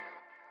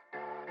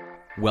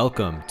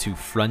Welcome to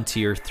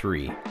Frontier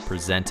 3,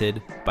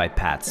 presented by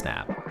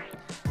PatSnap.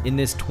 In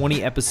this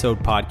 20-episode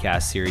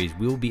podcast series,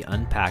 we will be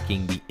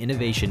unpacking the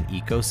innovation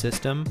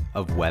ecosystem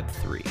of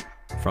Web3.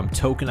 From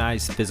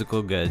tokenized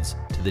physical goods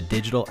to the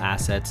digital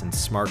assets and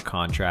smart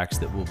contracts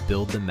that will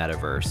build the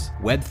metaverse,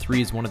 Web3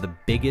 is one of the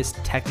biggest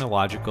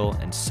technological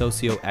and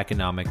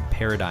socio-economic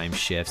paradigm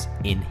shifts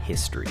in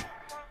history.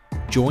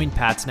 Join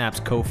PatSnap's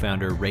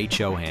co-founder Ray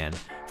Chohan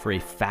for a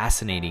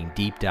fascinating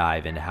deep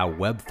dive into how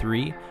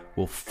Web3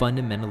 will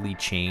fundamentally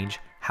change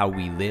how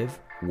we live,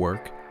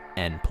 work,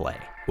 and play.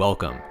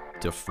 Welcome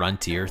to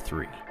Frontier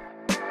 3.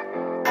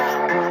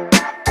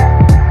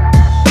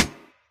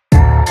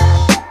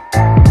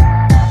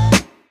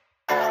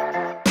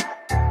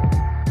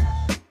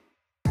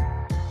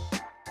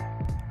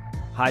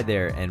 Hi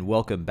there, and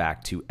welcome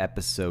back to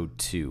episode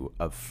 2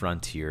 of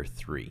Frontier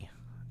 3.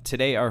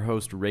 Today, our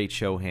host Ray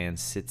Chohan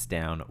sits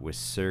down with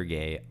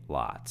Sergey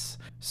Lotz.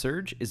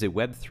 Serge is a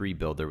Web3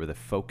 builder with a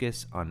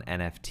focus on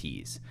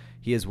NFTs.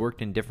 He has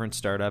worked in different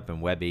startup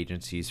and web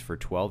agencies for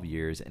 12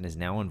 years and is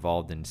now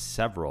involved in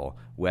several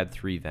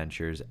Web3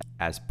 ventures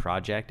as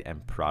project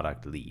and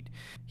product lead.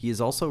 He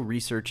is also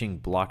researching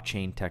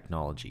blockchain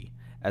technology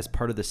as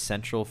part of the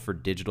Central for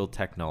Digital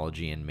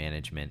Technology and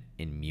Management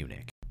in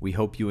Munich. We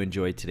hope you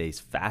enjoyed today's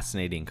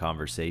fascinating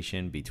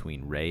conversation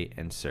between Ray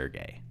and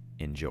Sergey.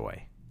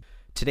 Enjoy.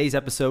 Today's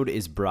episode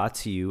is brought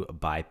to you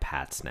by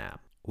PatSnap.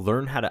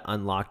 Learn how to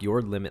unlock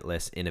your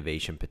limitless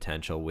innovation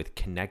potential with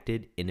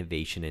connected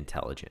innovation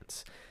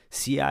intelligence.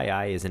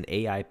 CII is an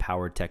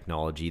AI-powered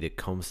technology that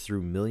combs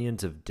through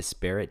millions of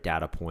disparate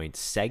data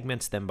points,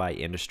 segments them by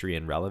industry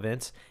and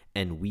relevance,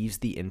 and weaves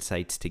the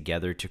insights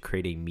together to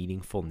create a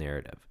meaningful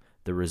narrative.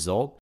 The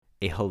result?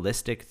 A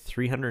holistic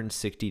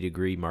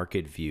 360-degree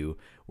market view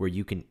where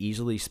you can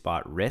easily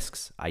spot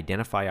risks,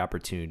 identify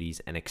opportunities,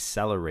 and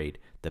accelerate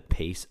the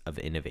pace of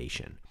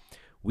innovation.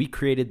 We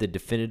created the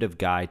definitive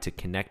guide to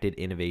connected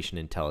innovation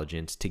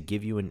intelligence to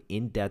give you an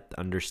in-depth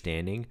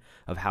understanding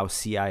of how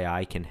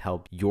CII can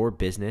help your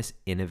business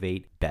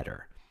innovate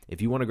better.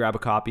 If you want to grab a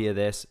copy of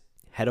this,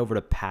 head over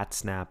to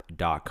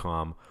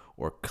patsnap.com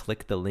or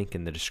click the link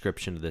in the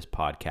description of this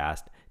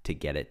podcast to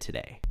get it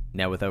today.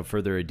 Now, without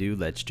further ado,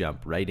 let's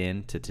jump right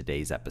into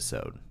today's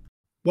episode.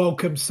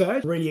 Welcome,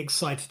 Serge. Really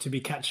excited to be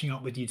catching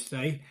up with you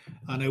today.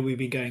 I know we've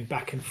been going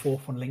back and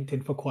forth on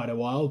LinkedIn for quite a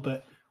while,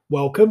 but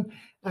welcome.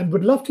 And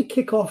would love to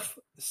kick off,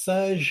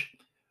 Serge,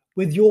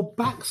 with your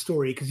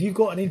backstory, because you've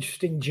got an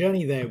interesting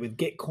journey there with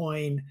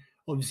Gitcoin.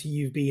 Obviously,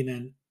 you've been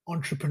an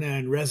entrepreneur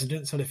in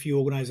residence at a few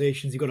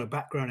organizations. You've got a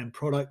background in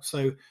product.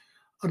 So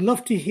I'd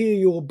love to hear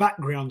your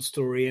background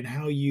story and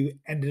how you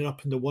ended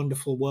up in the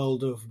wonderful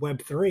world of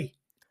Web3.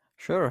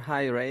 Sure.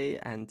 Hi, Ray.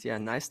 And yeah,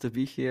 nice to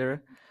be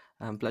here.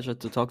 Pleasure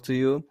to talk to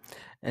you.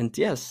 And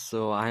yes,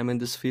 so I'm in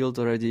this field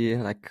already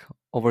like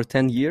over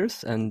 10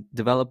 years and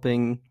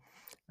developing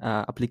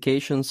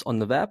applications on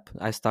the web.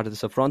 I started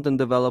as a front-end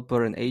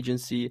developer, an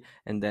agency,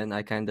 and then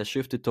I kind of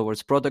shifted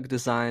towards product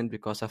design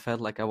because I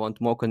felt like I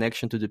want more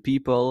connection to the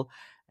people.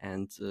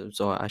 And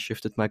so I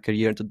shifted my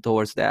career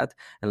towards that.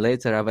 And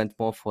later I went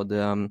more for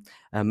the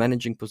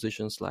managing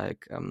positions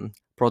like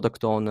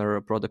product owner,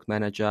 product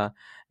manager,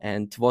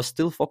 and was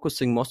still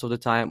focusing most of the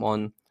time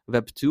on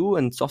Web 2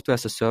 and software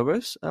as a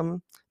service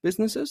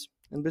businesses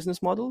and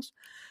business models.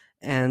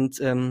 And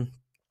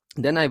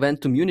then I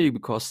went to Munich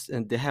because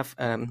they have,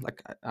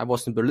 I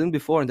was in Berlin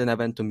before, and then I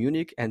went to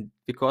Munich, and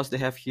because they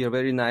have here a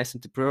very nice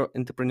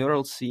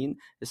entrepreneurial scene,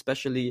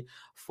 especially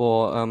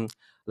for,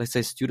 let's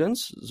say,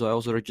 students. So I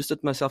also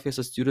registered myself as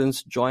a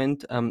student,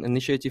 joined an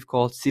initiative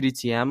called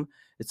CDTM.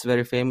 It's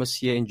very famous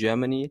here in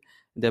Germany.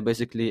 They're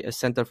basically a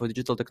center for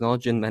digital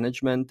technology and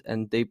management,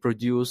 and they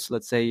produce,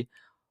 let's say,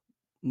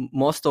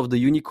 most of the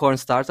unicorn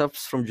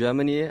startups from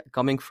Germany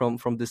coming from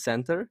the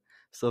center.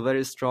 So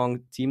very strong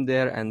team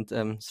there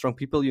and strong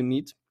people you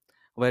meet,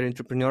 very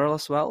entrepreneurial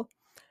as well.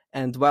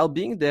 And while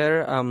being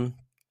there,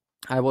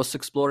 I was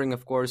exploring,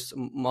 of course,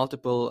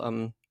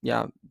 multiple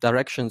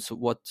directions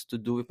what to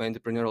do with my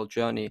entrepreneurial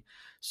journey.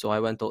 So I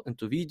went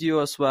into video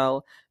as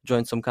well,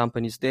 joined some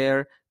companies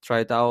there,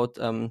 tried out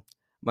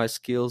my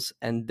skills.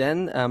 And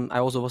then I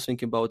also was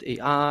thinking about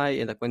AI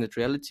and augmented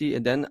reality.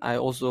 And then I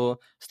also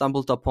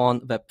stumbled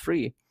upon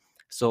Web3.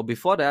 So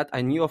before that,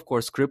 I knew, of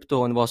course,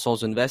 crypto and was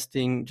also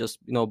investing, just,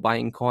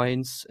 buying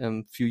coins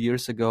a few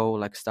years ago,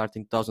 like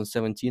starting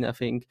 2017, I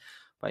think,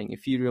 buying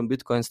Ethereum,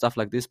 Bitcoin, stuff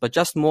like this, but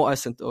just more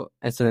as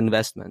an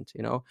investment,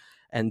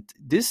 And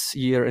this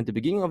year, at the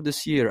beginning of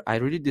this year, I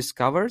really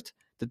discovered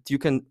that you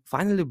can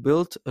finally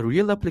build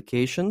real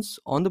applications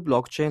on the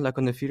blockchain, like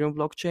on the Ethereum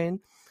blockchain,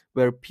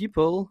 where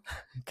people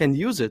can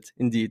use it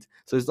indeed.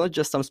 So it's not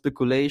just some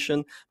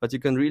speculation, but you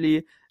can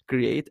really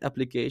create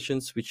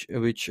applications which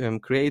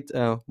create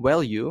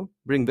value,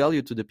 bring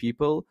value to the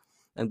people,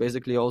 and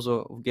basically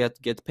also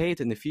get paid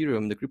in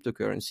Ethereum, the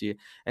cryptocurrency.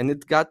 And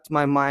it got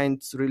my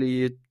mind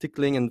really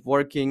tickling and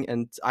working.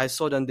 And I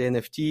saw then the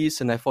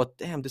NFTs and I thought,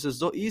 damn, this is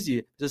so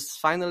easy. This is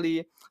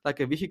finally like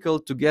a vehicle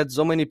to get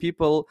so many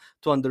people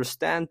to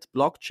understand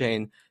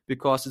blockchain,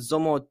 because it's so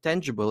more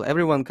tangible.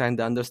 Everyone kind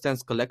of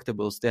understands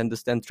collectibles. They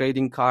understand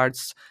trading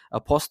cards,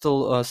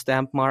 postal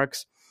stamp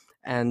marks.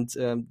 And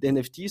the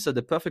NFTs are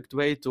the perfect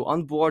way to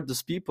onboard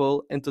these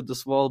people into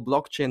this whole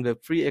blockchain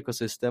Web3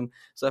 ecosystem.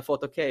 So I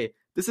thought, okay,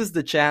 this is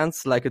the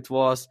chance, like it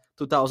was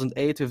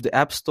 2008 with the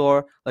App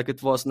Store, like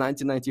it was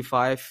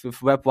 1995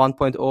 with Web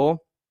 1.0.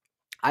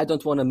 I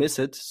don't want to miss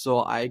it.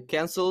 So I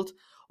canceled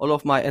all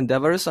of my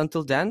endeavors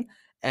until then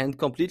and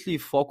completely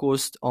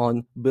focused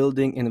on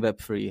building in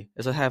Web3.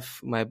 As I have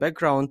my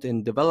background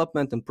in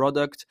development and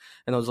product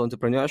and also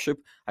entrepreneurship,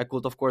 I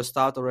could, of course,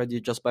 start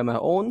already just by my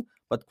own.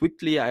 But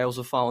quickly, I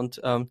also found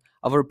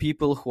other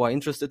people who are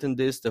interested in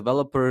this,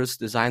 developers,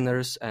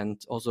 designers,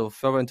 and also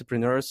further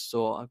entrepreneurs.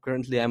 So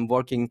currently, I'm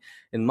working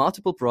in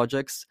multiple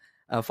projects,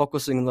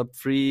 focusing on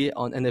Web3,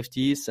 on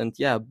NFTs,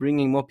 and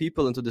bringing more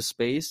people into the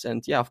space.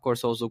 And of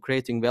course, also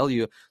creating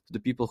value to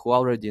the people who are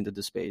already into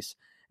the space.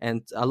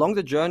 And along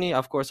the journey,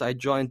 of course, I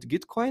joined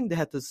Gitcoin. They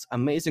had this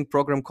amazing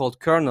program called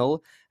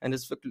Kernel, and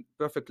it's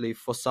perfectly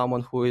for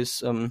someone who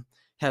is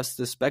has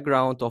this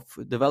background of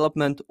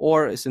development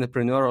or is an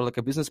entrepreneur or like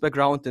a business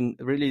background and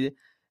really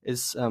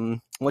is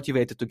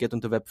motivated to get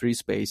into Web3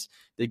 space.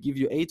 They give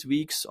you 8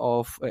 weeks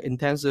of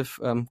intensive,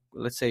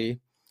 let's say,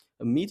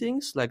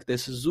 meetings, like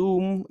this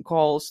Zoom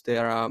calls,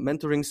 there are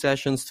mentoring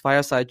sessions,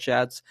 fireside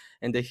chats,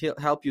 and they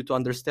help you to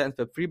understand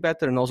Web3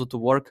 better and also to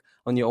work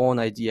on your own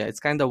idea. It's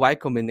kind of Y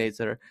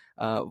Combinator,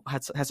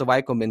 has a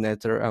Y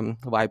Combinator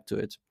vibe to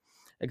it.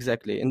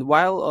 Exactly. And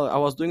while I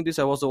was doing this,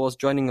 I also was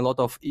joining a lot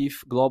of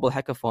ETH global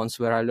hackathons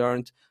where I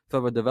learned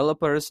further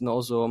developers and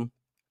also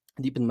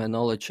deepened my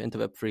knowledge into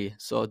Web3.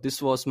 So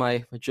this was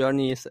my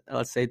journey,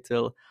 let's say,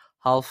 till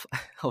half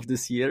of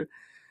this year.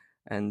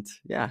 And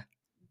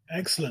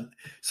Excellent.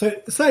 So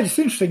it's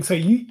interesting. So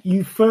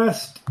you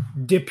first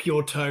dip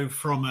your toe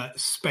from a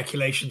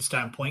speculation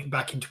standpoint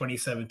back in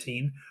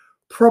 2017,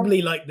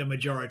 probably like the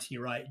majority,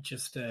 right?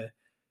 Just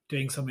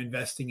doing some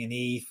investing in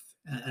ETH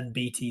and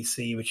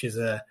BTC, which is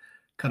a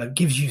kind of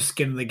gives you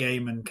skin in the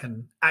game and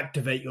can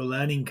activate your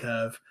learning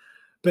curve.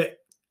 But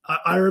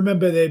I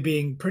remember there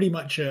being pretty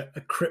much a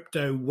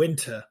crypto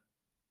winter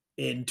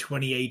in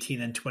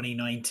 2018 and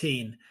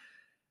 2019.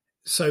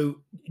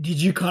 So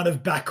did you kind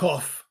of back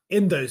off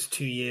in those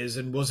 2 years,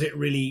 and was it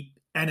really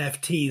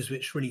NFTs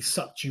which really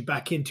sucked you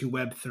back into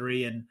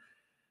Web3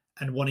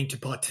 and wanting to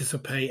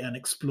participate and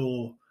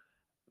explore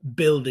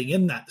building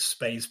in that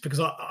space? Because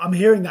I'm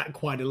hearing that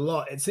quite a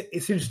lot. It's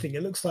interesting.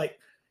 It looks like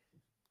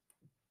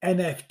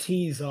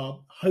NFTs are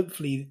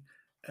hopefully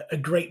a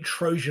great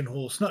Trojan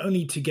horse, not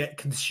only to get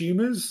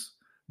consumers,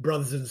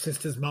 brothers and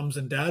sisters, mums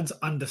and dads,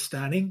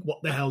 understanding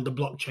what the hell the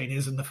blockchain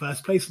is in the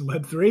first place in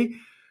Web3,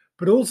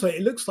 but also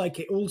it looks like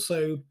it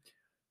also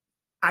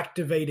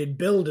activated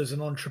builders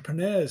and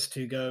entrepreneurs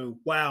to go,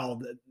 wow,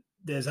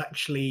 there's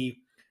actually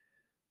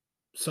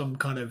some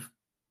kind of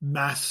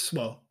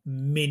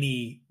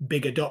mini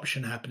big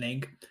adoption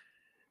happening,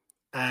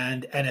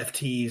 and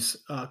NFTs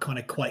are kind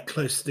of quite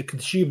close to the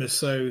consumer.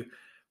 So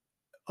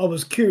I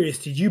was curious,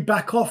 did you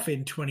back off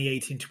in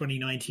 2018,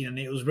 2019, and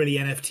it was really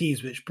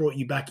NFTs which brought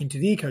you back into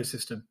the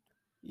ecosystem?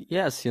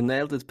 Yes, you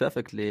nailed it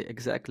perfectly.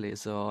 Exactly.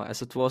 So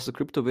as it was the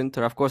crypto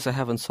winter, of course, I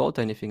haven't sold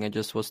anything. I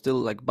just was still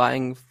like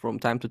buying from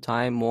time to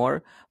time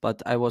more,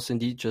 but I was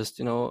indeed just,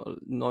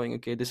 knowing,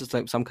 okay, this is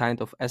like some kind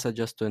of asset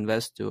just to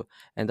invest to.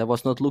 And I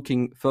was not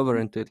looking further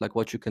into it, like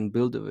what you can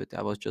build with it.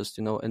 I was just,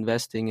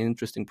 investing in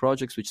interesting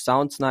projects, which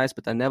sounds nice,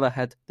 but I never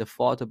had the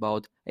thought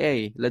about,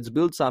 hey, let's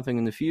build something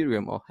in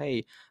Ethereum, or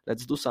hey,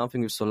 let's do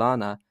something with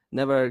Solana.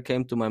 Never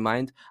came to my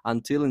mind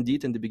until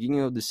indeed in the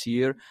beginning of this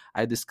year,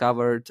 I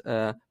discovered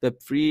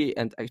Web3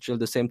 and actually at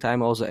the same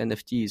time also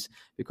NFTs,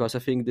 because I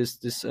think this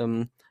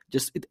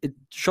it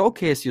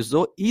showcases you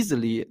so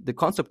easily the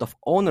concept of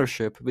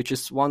ownership, which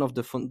is one of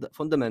the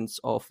fundaments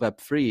of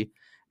Web3.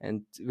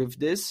 And with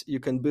this, you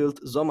can build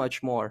so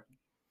much more.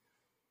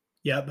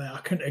 Yeah,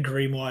 I couldn't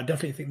agree more. I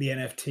definitely think the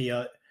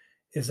NFT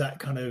is that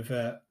kind of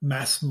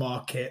mass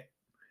market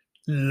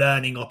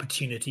learning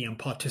opportunity and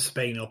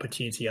participating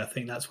opportunity. I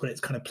think that's what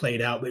it's kind of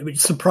played out, which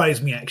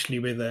surprised me actually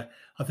with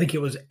I think it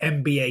was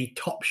NBA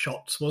Top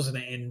Shots, wasn't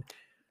it? In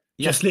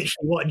just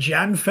literally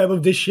Feb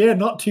of this year,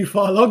 not too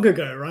far long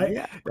ago, right?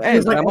 Yeah,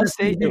 and like, I must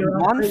say a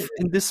month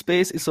in this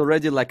space is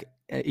already like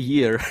a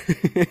year.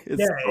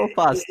 It's so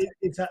fast.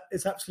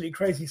 It's absolutely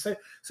crazy. So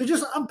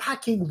just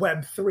unpacking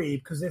Web3,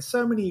 because there's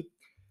so many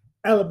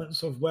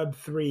elements of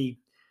Web3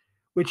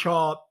 which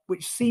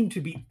seem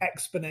to be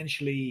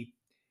exponentially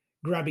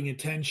grabbing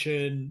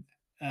attention,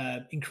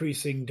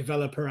 increasing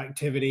developer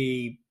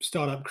activity,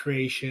 startup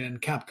creation,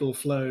 capital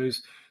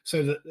flows.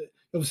 So that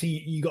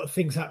obviously you got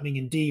things happening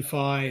in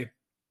DeFi,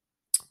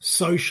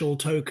 social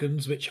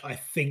tokens, which I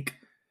think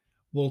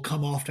will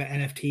come after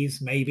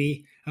NFTs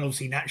maybe, and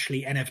obviously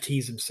naturally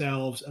NFTs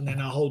themselves, and then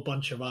a whole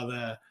bunch of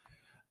other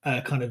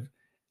kind of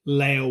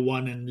layer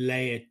 1 and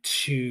layer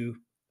 2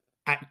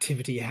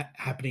 activity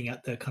happening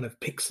at the kind of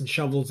picks and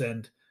shovels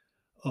end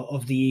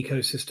of the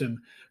ecosystem.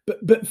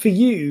 But for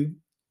you,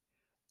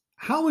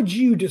 how would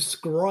you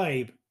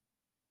describe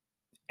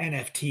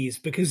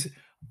NFTs? Because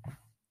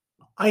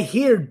I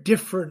hear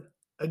different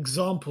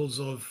examples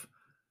of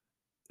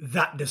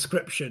that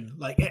description.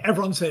 Like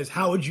everyone says,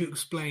 how would you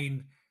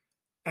explain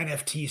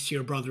NFTs to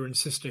your brother and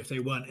sister if they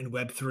weren't in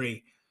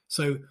Web3?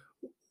 So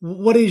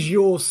what is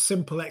your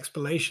simple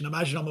explanation?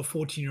 Imagine I'm a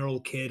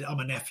 14-year-old kid, I'm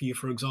a nephew,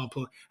 for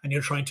example, and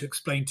you're trying to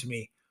explain to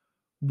me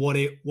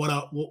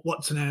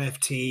what's an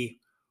NFT,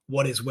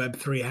 what is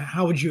Web3?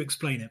 How would you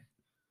explain it?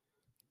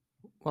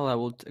 Well, I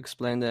would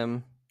explain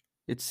them.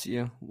 It's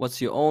what's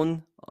your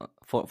own,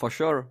 for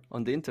sure,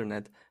 on the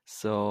internet.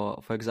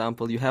 So, for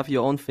example, you have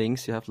your own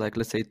things. You have, like,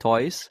 let's say,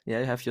 toys. Yeah,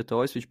 you have your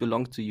toys which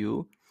belong to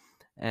you.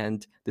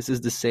 And this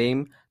is the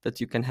same that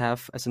you can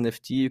have as an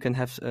NFT. You can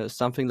have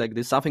something like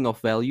this, something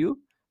of value,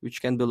 which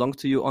can belong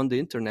to you on the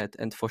internet.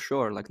 And for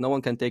sure, like, no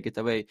one can take it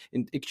away.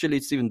 And actually,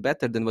 it's even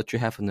better than what you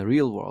have in the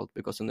real world.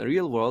 Because in the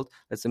real world,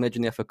 let's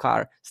imagine you have a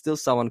car. Still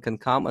someone can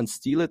come and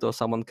steal it, or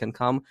someone can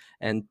come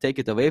and take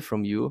it away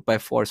from you, by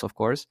force, of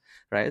course,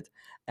 right?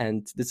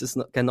 And this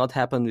cannot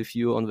happen with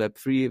you on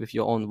Web3 with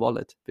your own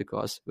wallet.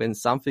 Because when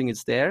something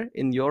is there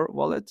in your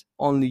wallet,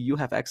 only you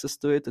have access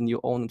to it and you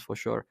own it for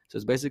sure. So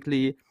it's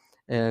basically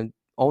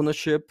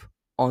ownership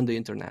on the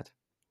internet.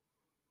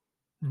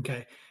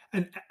 Okay,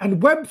 and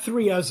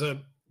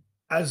Web3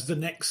 as the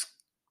next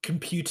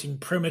computing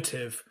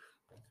primitive,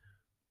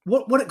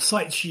 what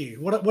excites you?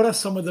 What are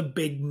some of the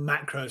big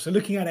macros? So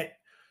looking at it,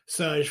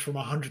 Serge, from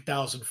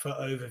 100,000-foot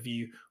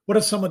overview, what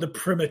are some of the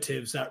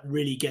primitives that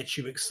really get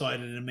you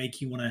excited and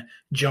make you want to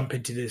jump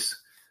into this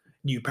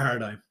new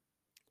paradigm?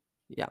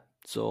 Yeah,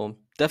 so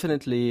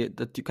definitely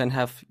that you can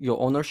have your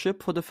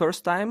ownership for the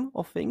first time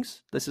of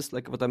things. This is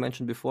like what I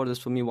mentioned before. This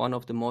is for me one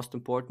of the most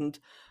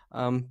important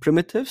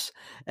primitives.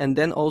 And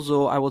then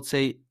also I would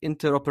say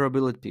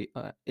interoperability.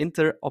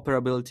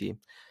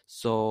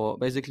 So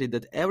basically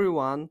that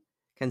everyone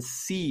can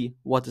see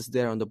what is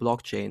there on the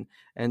blockchain.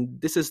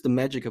 And this is the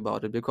magic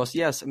about it, because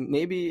yes,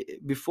 maybe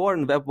before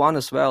in Web 1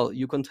 as well,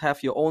 you can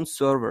have your own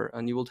server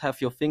and you will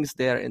have your things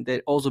there and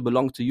they also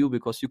belong to you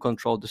because you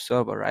control the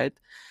server, right?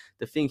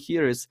 The thing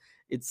here is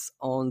it's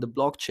on the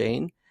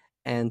blockchain,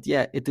 and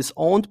yeah, it is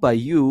owned by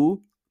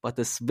you, but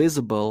it's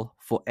visible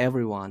for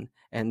everyone.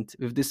 And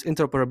with this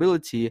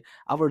interoperability,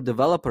 our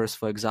developers,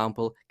 for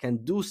example,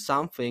 can do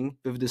something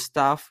with the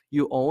stuff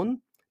you own.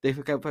 They,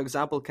 for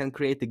example, can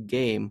create a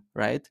game,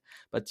 right?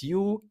 But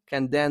you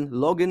can then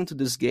log into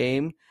this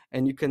game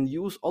and you can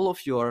use all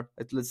of your,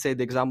 let's say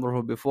the example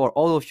from before,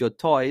 all of your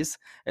toys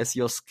as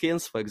your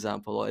skins, for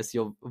example, or as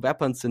your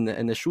weapons in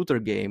a shooter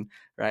game,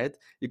 right?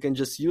 You can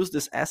just use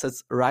these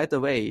assets right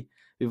away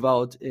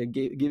without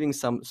giving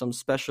some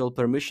special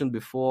permission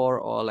before,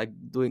 or like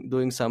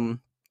doing some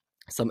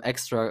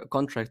extra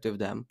contract with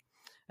them.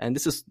 And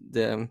this is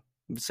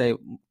say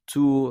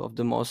two of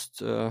the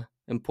most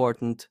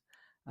important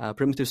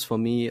primitives for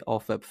me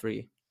of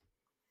Web3.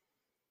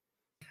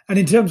 And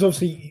in terms of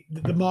the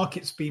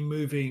market's been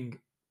moving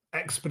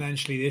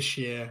exponentially this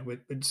year with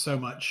so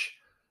much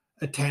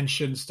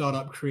attention,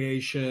 startup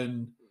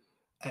creation,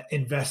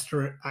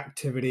 investor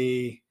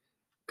activity,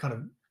 kind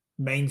of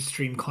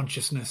mainstream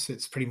consciousness.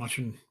 It's pretty much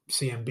on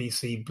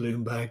CNBC,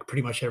 Bloomberg,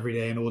 pretty much every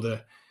day, and all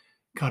the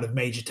kind of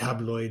major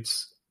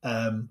tabloids.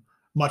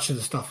 Much of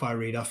the stuff I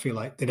read, I feel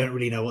like they don't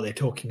really know what they're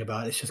talking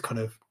about. It's just kind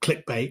of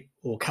clickbait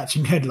or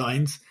catching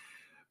headlines.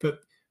 But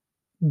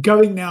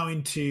going now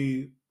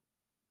into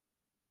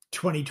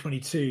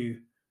 2022,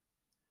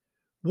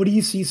 what do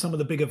you see some of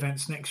the big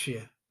events next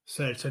year?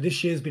 So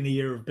this year's been a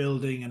year of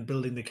building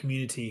the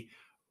community.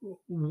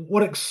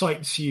 What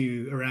excites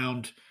you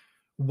around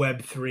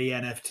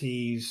Web3,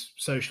 NFTs,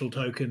 social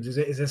tokens?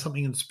 Is there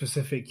something in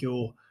specific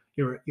you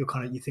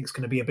think is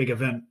going to be a big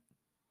event?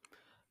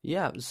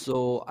 Yeah,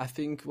 so I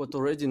think what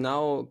already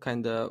now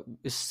kind of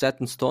is set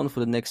in stone for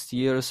the next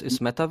years is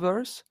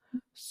metaverse.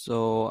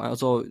 So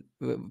also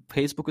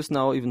Facebook is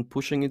now even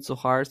pushing it so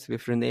hard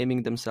with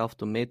renaming themselves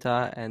to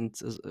Meta, and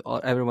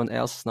everyone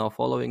else is now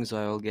following. So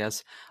I will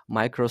guess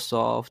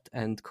Microsoft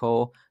and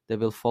co, they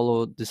will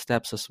follow the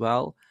steps as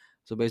well.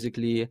 So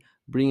basically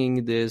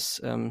bringing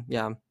this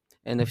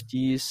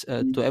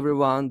NFTs to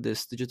everyone,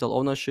 this digital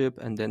ownership,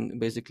 and then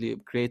basically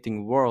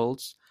creating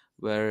worlds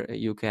where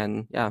you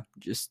can,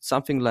 just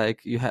something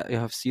like you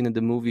have seen in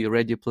the movie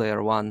Ready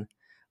Player One,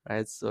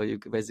 right? So you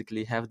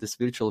basically have this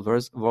virtual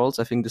worlds.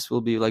 I think this will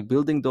be like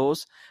building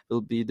those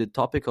will be the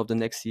topic of the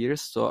next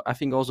years. So I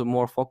think also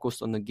more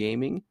focused on the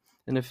gaming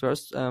in the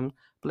first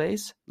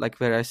place, like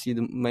where I see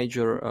the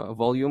major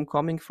volume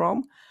coming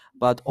from.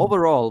 But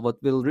overall,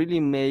 what will really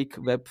make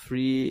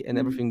Web3 and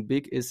everything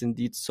big is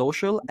indeed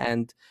social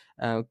and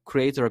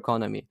creator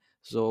economy.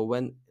 So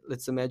when,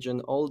 let's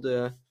imagine, all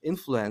the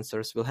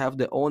influencers will have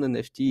their own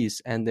NFTs,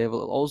 and they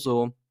will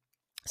also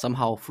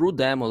somehow through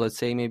them, or let's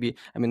say maybe,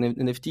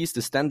 NFTs,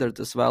 the standard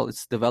as well,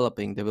 it's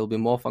developing. There will be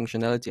more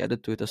functionality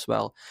added to it as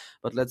well.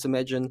 But let's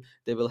imagine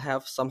they will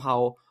have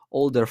somehow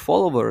all their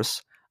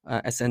followers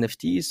as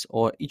NFTs,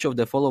 or each of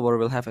their followers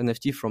will have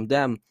NFT from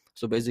them.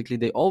 So basically,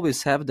 they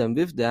always have them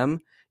with them.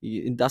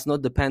 It does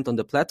not depend on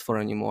the platform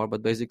anymore,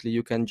 but basically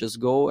you can just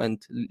go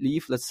and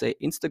leave, let's say,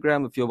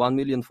 Instagram with your 1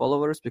 million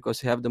followers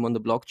because you have them on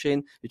the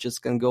blockchain. You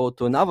just can go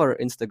to another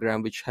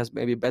Instagram, which has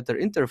maybe better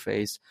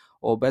interface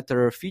or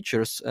better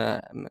features,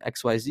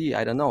 XYZ,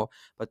 I don't know.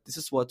 But this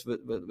is what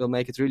will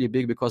make it really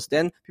big, because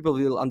then people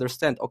will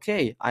understand,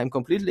 okay, I'm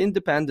completely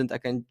independent. I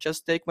can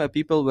just take my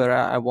people where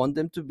I want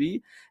them to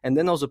be. And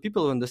then also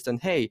people will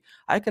understand, hey,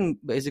 I can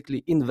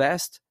basically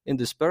invest in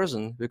this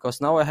person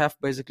because now I have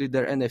basically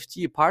their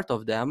NFT part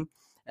of them.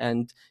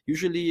 And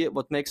usually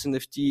what makes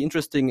NFT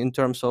interesting in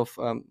terms of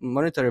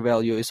monetary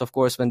value is, of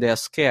course, when they are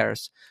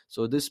scarce.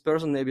 So this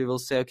person maybe will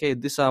say, okay,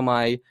 these are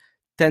my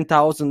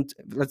 10,000,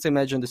 let's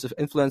imagine this is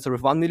an influencer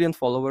with 1 million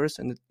followers,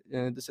 and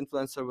this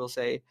influencer will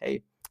say,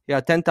 hey, here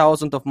are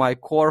 10,000 of my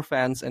core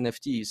fans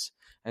NFTs.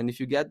 And if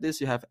you get this,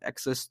 you have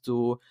access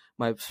to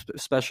my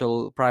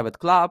special private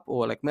club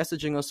or like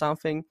messaging or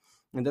something.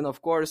 And then,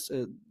 of course,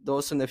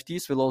 those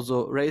NFTs will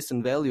also raise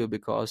in value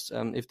because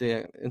if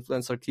the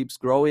influencer keeps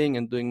growing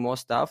and doing more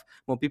stuff,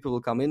 more people will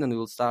come in and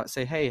will start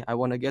say, hey, I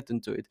want to get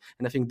into it.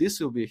 And I think this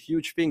will be a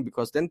huge thing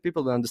because then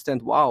people will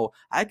understand, wow,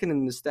 I can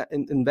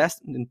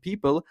invest in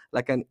people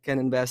like I can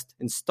invest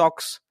in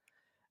stocks.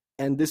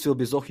 And this will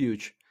be so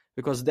huge.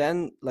 Because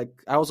then, like,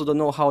 I also don't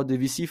know how the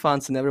VC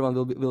funds and everyone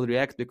will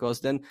react, because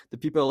then the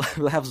people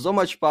will have so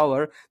much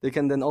power. They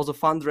can then also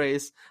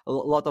fundraise a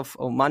lot of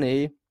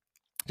money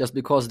just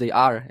because they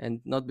are, and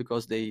not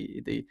because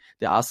they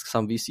ask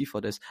some VC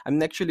for this. I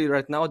mean, actually,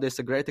 right now there's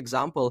a great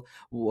example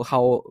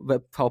how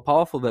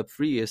powerful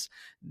Web3 is.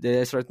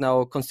 There's right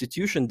now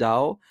Constitution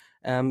DAO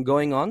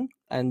going on,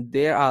 and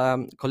they are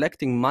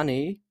collecting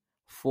money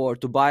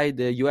to buy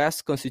the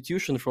US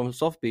Constitution from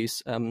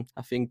Sotheby's.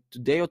 I think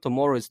today or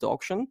tomorrow is the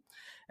auction,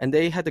 and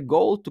they had a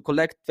goal to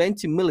collect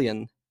 20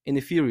 million in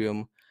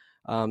Ethereum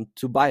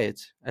to buy it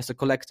as a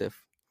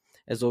collective.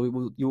 And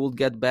so you will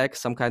get back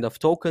some kind of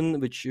token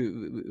which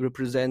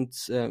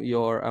represents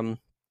your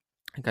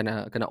kind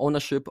of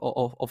ownership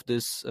of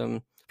this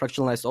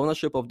fractionalized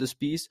ownership of this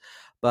piece.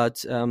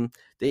 But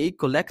they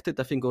collected,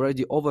 I think,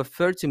 already over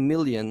 30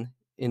 million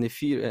in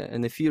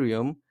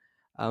Ethereum,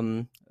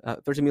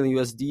 30 million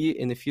USD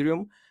in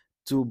Ethereum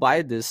to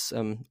buy this.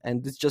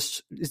 And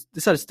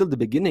these are still the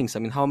beginnings. I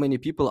mean, how many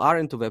people are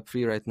into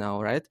Web3 right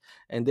now, right?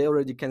 And they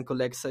already can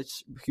collect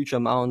such huge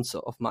amounts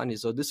of money.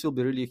 So this will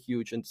be really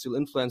huge, and this will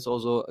influence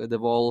also the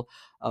whole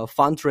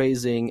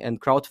fundraising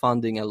and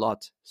crowdfunding a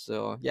lot.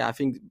 So yeah, I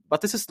think,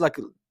 but this is like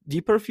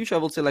deeper future. I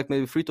would say like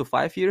maybe 3 to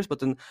 5 years,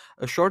 but in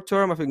a short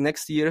term, I think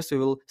next years we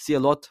will see a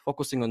lot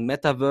focusing on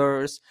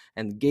metaverse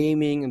and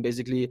gaming, and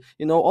basically,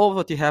 all of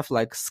what you have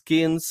like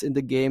skins in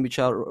the game, which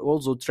are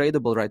also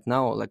tradable right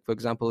now. Like, for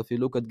example, if you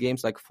look at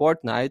games like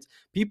Fortnite,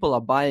 people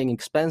are buying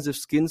expensive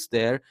skins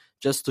there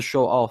just to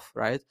show off,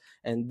 right?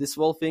 And this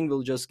whole thing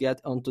will just get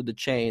onto the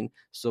chain.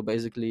 So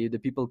basically the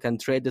people can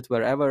trade it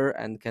wherever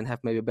and can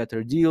have maybe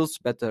better deals,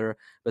 better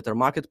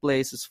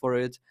marketplaces for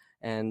it.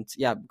 And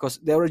yeah, because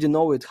they already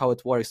know how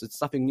it works. It's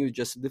nothing new,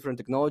 just a different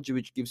technology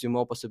which gives you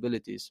more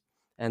possibilities.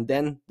 And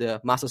then the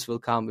masses will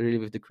come really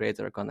with the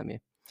creator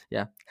economy.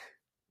 Yeah.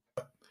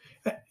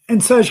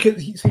 And Serge,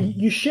 so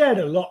you shared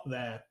a lot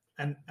there,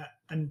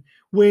 and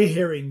we're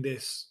hearing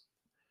this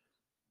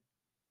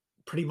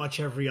pretty much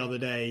every other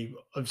day.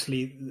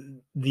 Obviously,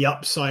 the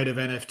upside of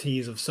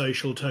NFTs, of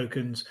social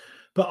tokens,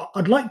 but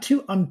I'd like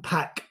to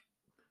unpack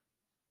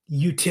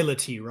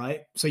utility,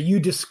 right? So you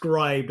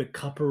described a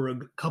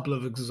couple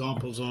of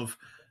examples of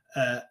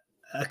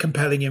a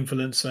compelling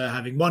influencer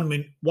having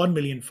 1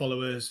 million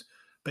followers,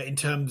 but in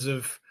terms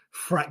of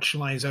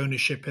fractionalized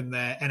ownership in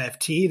their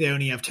NFT, they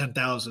only have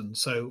 10,000.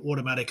 So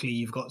automatically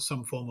you've got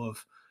some form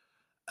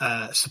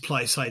of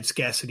supply side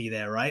scarcity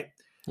there, right?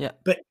 Yeah.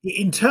 But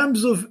in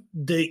terms of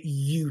the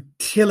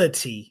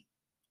utility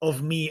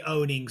of me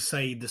owning,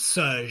 say, the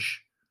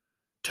Serge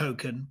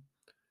token,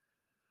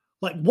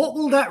 like, what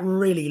will that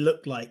really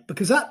look like?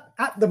 Because at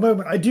the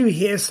moment, I do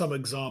hear some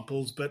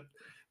examples, but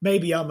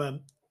maybe I'm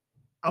an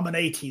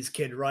 80s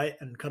kid, right?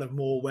 And kind of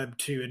more Web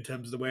 2 in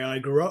terms of the way I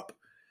grew up.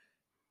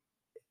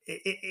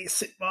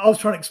 I was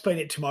trying to explain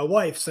it to my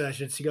wife,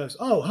 Serge, and she goes,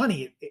 oh,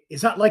 honey,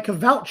 is that like a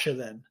voucher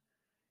then?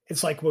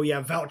 It's like, well, you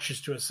have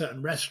vouchers to a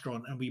certain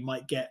restaurant and we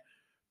might get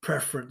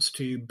preference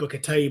to book a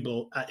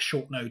table at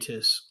short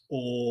notice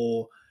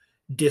or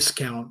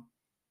discount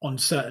on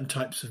certain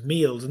types of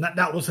meals. And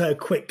that was her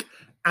quick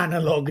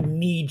analog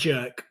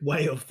knee-jerk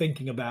way of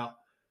thinking about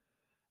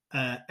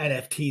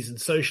NFTs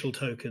and social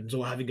tokens,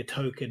 or having a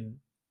token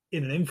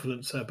in an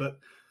influencer. But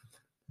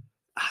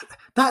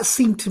that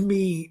seemed to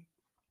me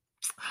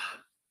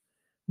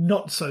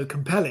not so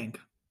compelling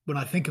when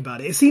I think about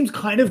it. It seems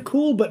kind of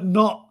cool, but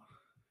not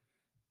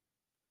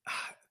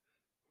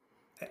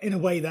in a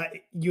way that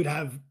you'd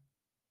have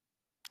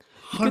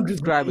You can hundreds of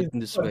describe it millions in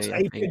of this bucks. way,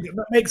 I think.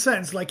 That makes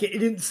sense. Like it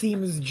didn't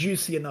seem as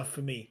juicy enough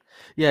for me.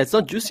 Yeah, it's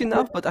not juicy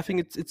enough, but I think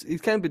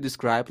it can be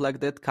described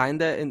like that,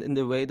 kinda in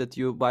the way that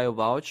you buy a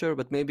voucher,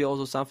 but maybe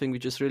also something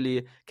which is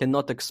really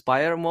cannot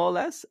expire more or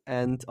less,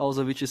 and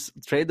also which is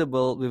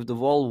tradable with the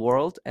whole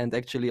world, and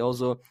actually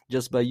also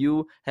just by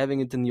you having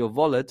it in your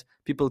wallet,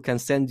 people can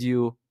send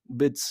you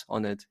bids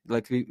on it,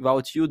 like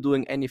without you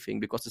doing anything,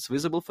 because it's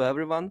visible for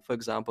everyone. For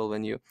example,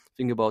 when you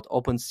think about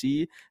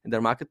OpenSea and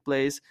their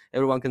marketplace,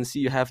 everyone can see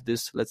you have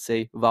this, let's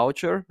say,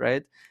 voucher,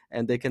 right?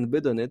 And they can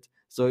bid on it.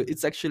 So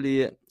it's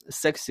actually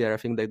sexier, I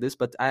think, like this.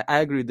 But I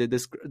agree that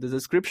the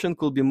description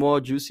could be more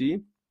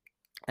juicy.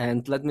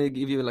 And let me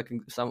give you like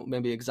some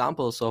maybe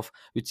examples of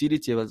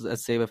utility.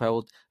 Let's say if I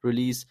would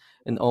release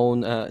an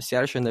own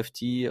Serge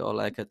NFT or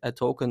like a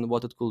token,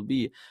 what it could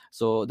be.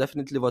 So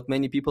definitely what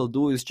many people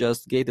do is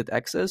just gated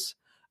access.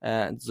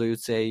 And so you'd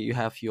say you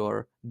have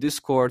your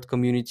Discord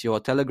community or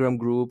Telegram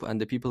group, and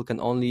the people can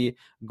only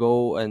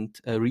go and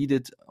read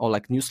it, or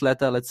like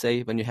newsletter, let's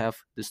say, when you have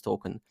this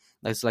token.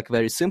 That's like a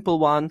very simple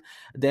one.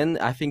 Then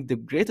I think the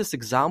greatest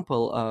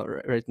example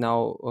right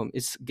now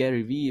is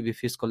Gary Vee with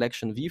his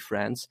collection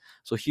VeeFriends.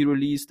 So he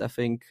released, I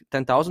think,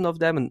 10,000 of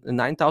them, and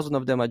 9,000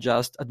 of them are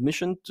just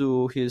admission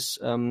to his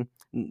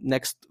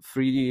next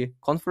 3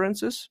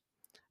 conferences.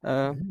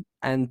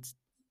 And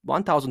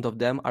 1,000 of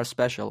them are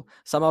special.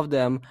 Some of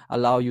them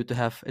allow you to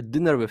have a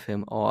dinner with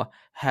him or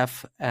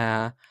have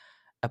a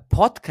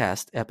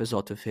podcast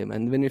episode with him.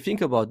 And when you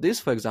think about this,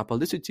 for example,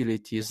 this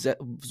utility is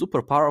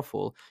super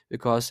powerful,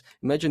 because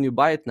imagine you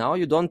buy it now,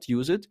 you don't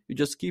use it, you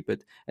just keep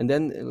it. And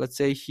then let's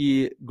say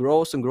he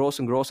grows and grows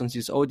and grows, and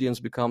his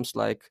audience becomes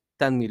like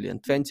 10 million,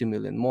 20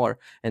 million more.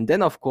 And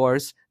then, of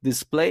course,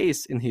 this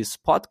place in his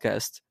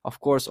podcast,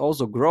 of course,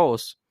 also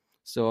grows.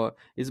 So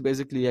it's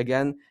basically,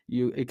 again,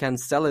 you can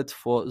sell it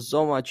for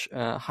so much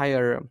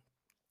higher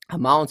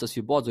amounts as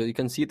you bought, so you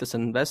can see it as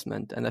an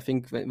investment. And I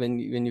think when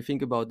you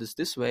think about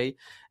this way,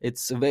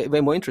 it's way,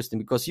 way more interesting,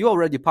 because you're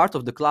already part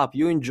of the club,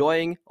 you're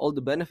enjoying all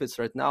the benefits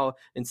right now,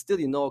 and still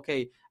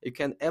okay, you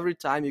can every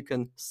time you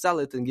can sell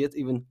it and get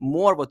even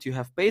more what you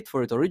have paid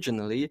for it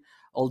originally,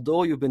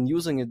 although you've been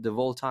using it the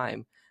whole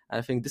time.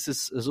 I think this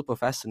is super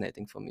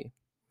fascinating for me.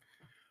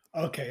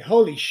 Okay,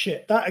 holy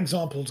shit, that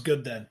example's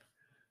good then.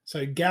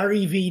 So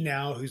Gary Vee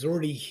now, who's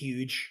already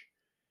huge,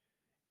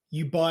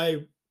 you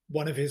buy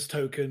one of his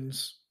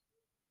tokens,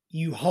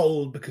 you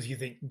hold because you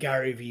think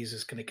Gary Vee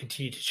is going to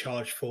continue to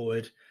charge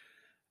forward,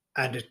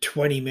 and a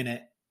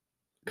 20-minute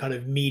kind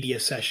of media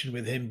session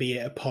with him, be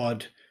it a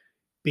pod,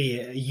 be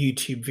it a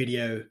YouTube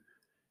video,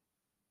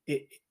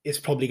 it's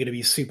probably going to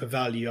be super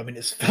value. I mean,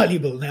 it's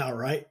valuable now,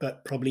 right?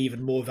 But probably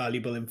even more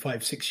valuable in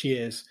 5-6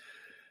 years.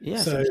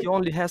 Yes, and he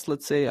only has,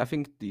 let's say, I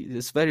think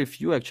there's very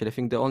few actually. I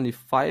think there are only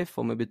 5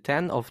 or maybe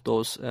 10 of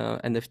those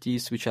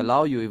NFTs which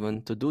allow you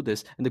even to do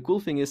this. And the cool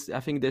thing is,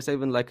 I think there's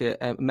even like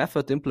a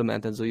method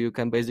implemented, so you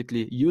can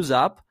basically use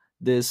up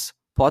this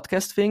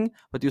podcast thing,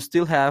 but you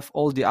still have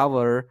all the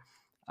other,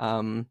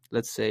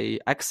 let's say,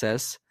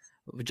 access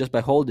just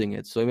by holding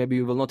it. So maybe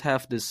you will not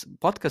have this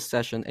podcast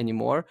session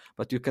anymore,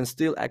 but you can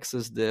still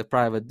access the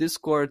private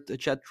Discord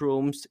chat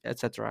rooms,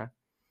 etc.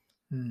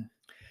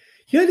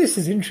 This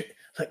is interesting.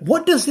 Like,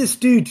 what does this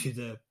do to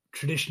the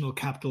traditional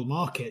capital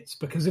markets?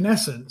 Because in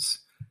essence,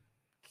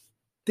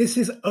 this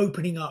is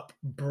opening up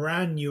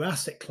brand new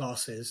asset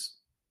classes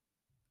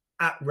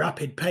at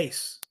rapid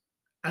pace.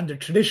 And the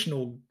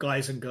traditional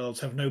guys and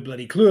girls have no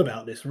bloody clue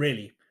about this,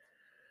 really.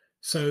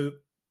 So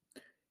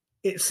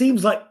it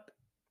seems like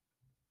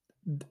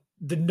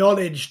the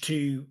knowledge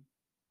to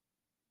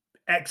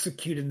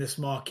execute in this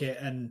market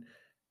and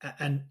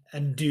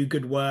do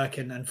good work,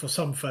 and for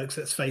some folks,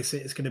 let's face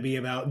it, it's going to be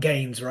about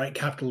gains, right?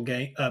 Capital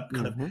gain,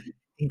 kind of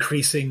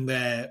increasing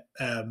their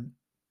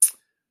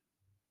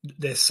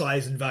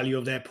size and value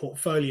of their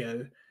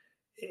portfolio.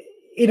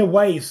 In a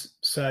way,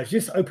 Serge,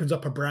 this opens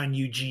up a brand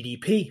new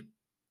GDP,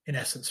 in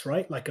essence,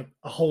 right? Like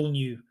a whole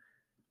new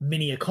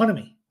mini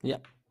economy. Yeah.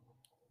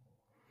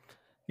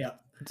 Yeah.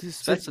 This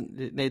is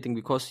fascinating,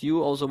 because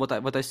you also,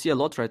 what I see a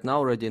lot right now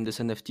already in this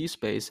NFT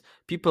space,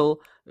 people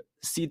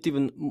see it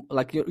even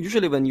like,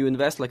 usually when you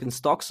invest like in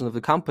stocks of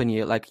the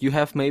company, like you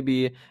have,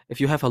 maybe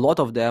if you have a lot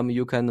of them,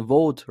 you can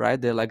vote,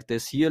 right? They're like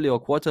this yearly or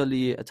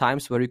quarterly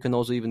times where you can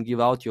also even give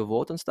out your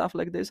vote and stuff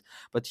like this.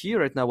 But here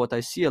right now, what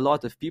I see a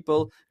lot of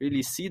people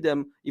really see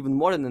them even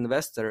more than an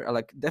investor,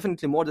 like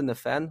definitely more than a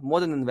fan, more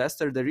than an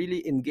investor. They're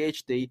really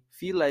engaged. They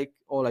feel like,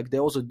 or like they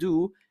also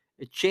do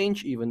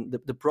change even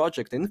the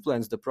project,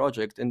 influence the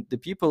project, and the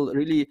people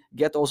really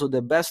get also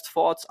the best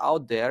thoughts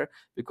out there,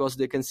 because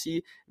they can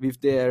see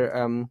with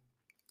their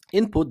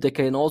input, they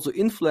can also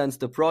influence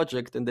the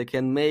project, and they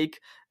can make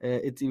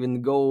it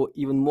even go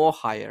even more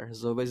higher.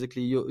 So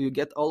basically you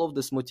get all of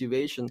this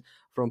motivation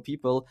from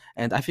people,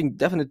 and I think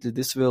definitely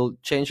this will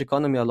change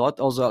economy a lot.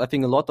 Also, I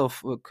think a lot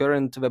of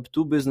current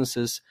Web2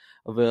 businesses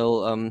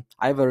will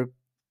either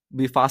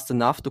be fast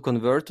enough to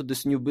convert to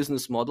these new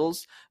business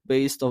models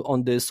based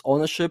on this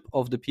ownership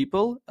of the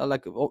people,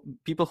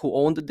 people who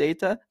own the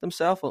data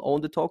themselves or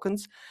own the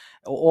tokens,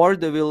 or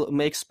they will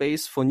make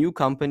space for new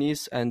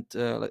companies and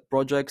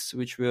projects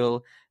which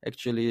will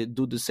actually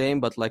do the same,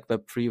 but like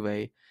Web3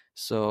 way.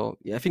 So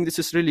yeah, I think this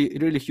is really,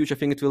 really huge. I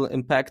think it will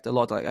impact a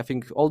lot. I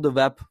think all the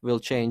web will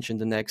change in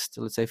the next,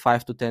 let's say,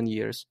 5 to 10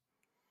 years.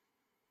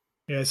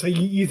 Yeah, so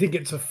you think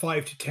it's a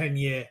 5 to 10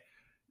 year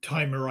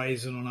time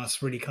horizon on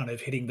us really kind of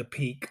hitting the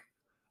peak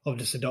of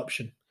this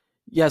adoption?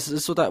 Yes,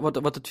 this is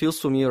what it feels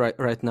for me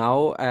right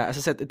now. As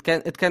I said, it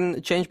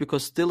can change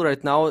because still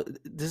right now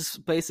this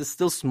space is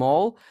still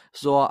small.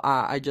 So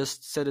I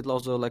just said it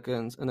also like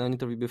in an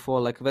interview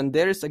before. Like when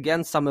there is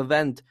again some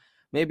event,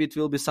 maybe it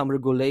will be some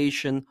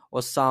regulation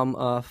or some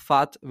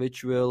FAT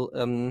which will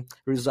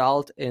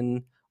result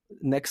in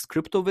next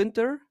crypto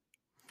winter.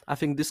 I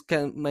think this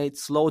may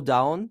slow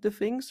down the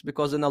things,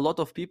 because then a lot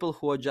of people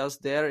who are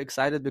just there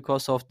excited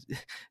because of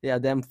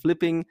them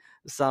flipping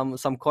some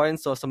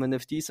coins or some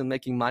NFTs and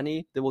making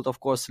money, they would of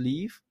course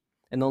leave,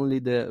 and only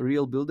the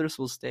real builders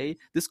will stay.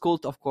 This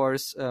could of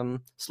course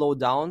slow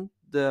down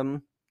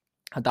the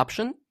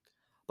adoption,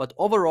 but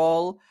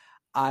overall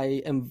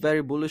I am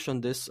very bullish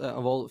on this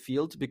whole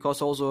field,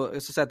 because also,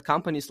 as I said,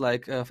 companies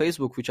like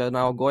Facebook, which are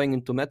now going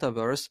into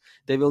metaverse,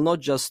 they will not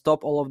just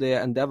stop all of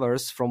their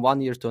endeavors from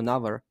one year to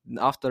another.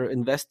 After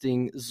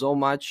investing so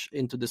much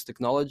into this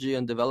technology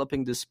and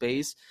developing this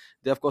space,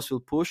 they of course will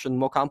push, and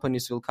more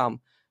companies will come.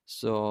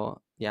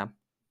 So yeah,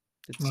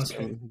 it's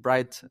Okay.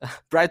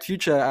 bright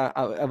future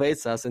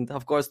awaits us, and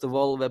of course the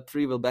whole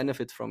Web3 will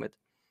benefit from it.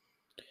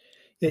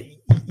 Yeah,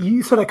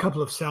 you said a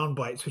couple of sound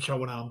bites which I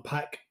want to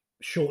unpack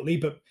shortly,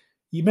 but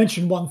you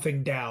mentioned one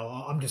thing,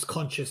 DAO. I'm just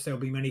conscious there'll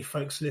be many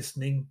folks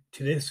listening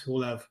to this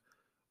who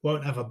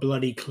won't have a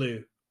bloody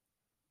clue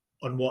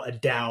on what a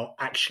DAO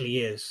actually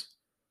is.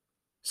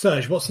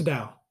 Serge, what's a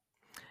DAO?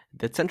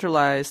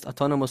 Decentralized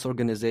autonomous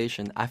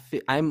organization.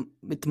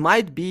 It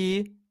might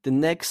be the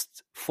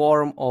next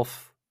form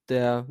of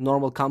the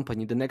normal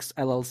company, the next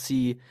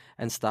LLC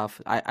and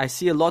stuff. I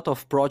see a lot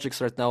of projects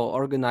right now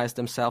organize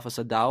themselves as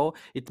a DAO.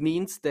 It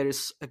means there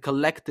is a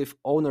collective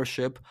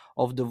ownership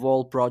of the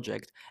whole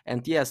project.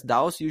 And yes,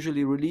 DAOs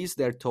usually release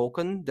their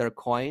token, their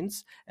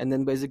coins, and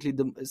then basically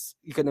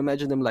you can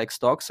imagine them like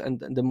stocks.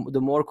 And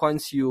the more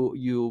coins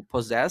you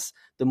possess,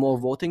 the more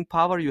voting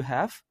power you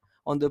have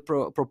on the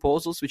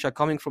proposals which are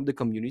coming from the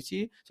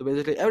community. So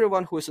basically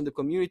everyone who is in the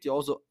community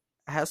also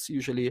has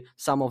usually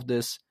some of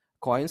this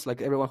coins,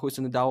 like everyone who is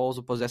in the DAO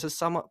also possesses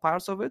some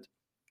parts of it.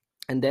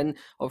 And then,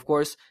 of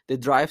course, they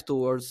drive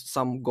towards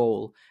some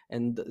goal.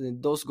 And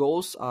those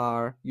goals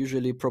are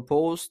usually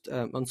proposed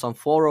on some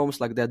forums,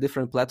 like there are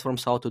different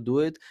platforms how to do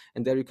it.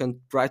 And there you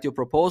can write your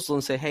proposal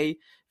and say, hey,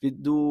 we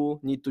do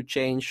need to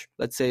change,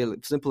 let's say,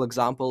 simple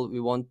example, we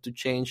want to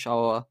change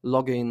our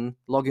login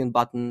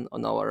button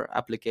on our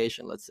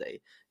application, let's say.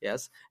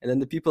 Yes. And then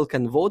the people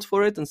can vote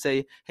for it and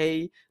say,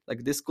 hey,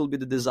 like this could be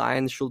the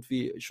design, should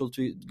we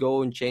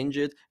go and change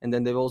it? And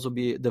then there will also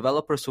be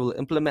developers who will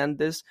implement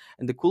this.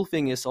 And the cool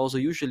thing is also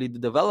usually the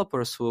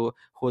developers who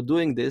are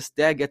doing this,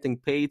 they're getting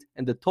paid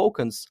in the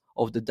tokens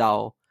of the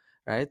DAO,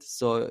 right?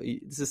 So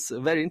this is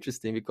very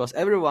interesting, because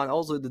everyone,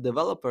 also the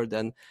developer,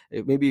 then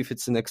maybe if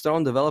it's an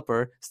external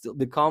developer, still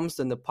becomes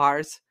then a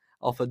part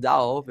of a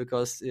DAO,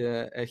 because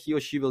he or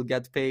she will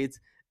get paid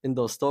in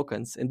those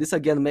tokens. And this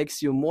again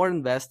makes you more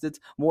invested,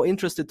 more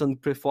interested in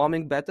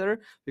performing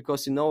better,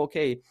 because you know,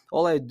 okay,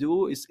 all I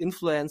do is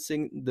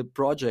influencing the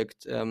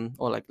project,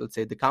 or like, let's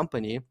say, the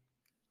company,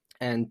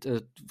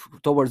 and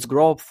towards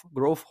growth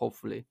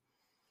hopefully.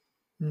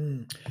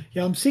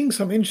 Yeah, I'm seeing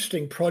some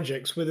interesting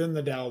projects within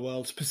the DAO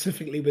world,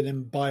 specifically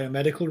within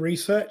biomedical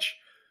research.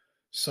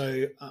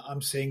 So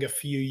I'm seeing a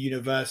few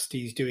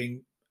universities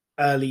doing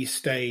early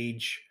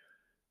stage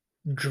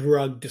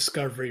drug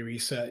discovery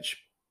research,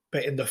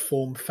 but in the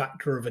form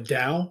factor of a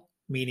DAO,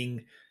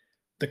 meaning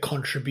the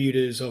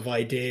contributors of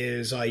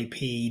ideas,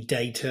 IP,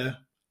 data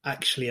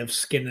actually have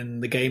skin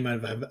in the game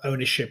and have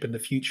ownership in the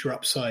future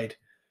upside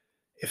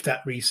if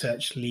that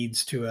research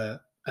leads to a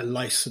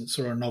license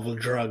or a novel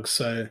drug.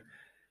 So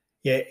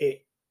yeah,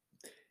 it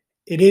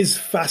is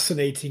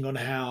fascinating on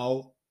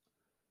how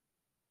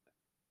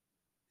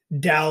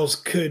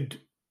DAOs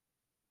could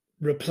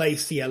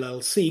replace the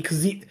LLC,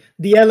 because the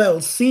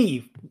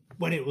LLC,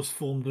 when it was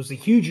formed, was a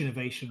huge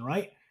innovation,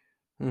 right?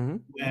 Mm-hmm.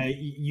 Where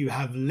you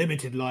have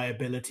limited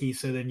liability,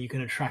 so then you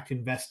can attract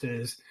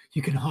investors,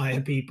 you can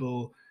hire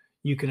people,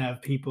 you can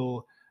have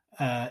people,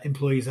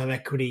 employees have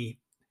equity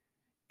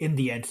in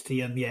the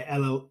entity. And yeah,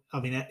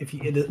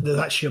 there's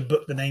actually a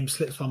book, the name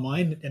slips my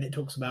mind, and it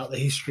talks about the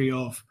history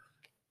of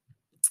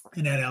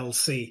an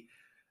LLC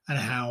and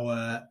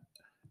how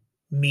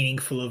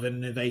meaningful of an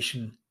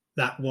innovation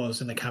that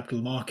was in the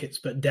capital markets.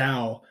 But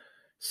DAO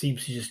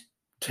seems to just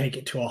take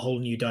it to a whole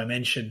new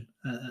dimension,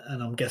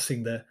 and I'm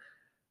guessing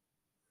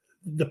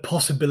the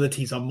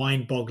possibilities are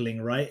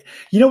mind-boggling, right?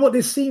 You know what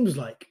this seems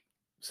like,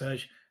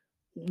 Serge?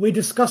 We're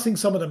discussing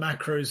some of the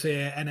macros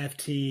here: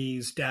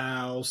 NFTs,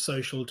 DAOs,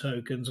 social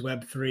tokens,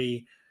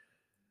 Web3.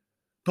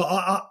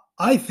 But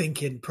I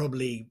think in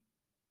probably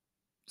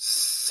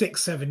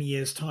 6-7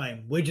 years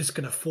time, we're just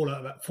going to fall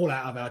out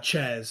of our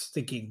chairs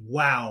thinking,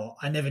 wow,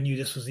 I never knew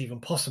this was even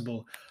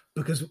possible.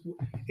 Because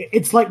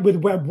it's like with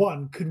Web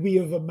 1, could we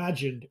have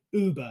imagined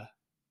Uber,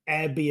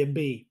 Airbnb?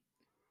 Right?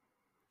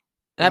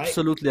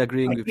 Absolutely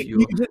agreeing with you.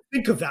 You didn't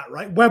think of that,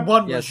 right? Web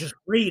 1 was Yes. just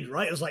read,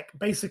 right? It was like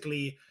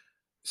basically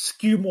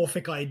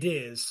skeuomorphic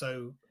ideas.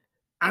 So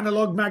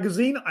Analog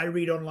magazine, I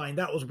read online.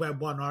 That was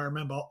Web 1. I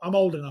remember. I'm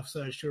old enough,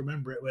 Serge, to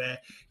remember it, where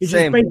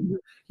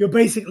you're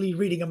basically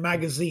reading a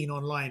magazine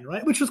online,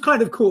 right? Which was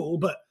kind of cool,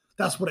 but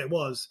that's what it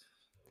was.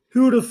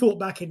 Who would have thought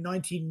back in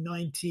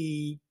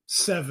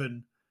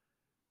 1997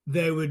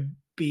 there would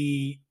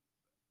be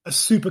a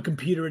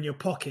supercomputer in your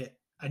pocket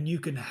and you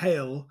can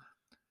hail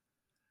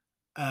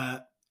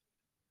a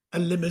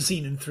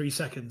limousine in 3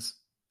 seconds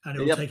and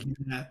it will take you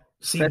there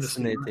seamlessly.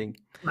 Fascinating.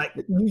 Right?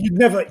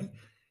 Like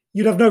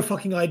you'd have no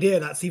fucking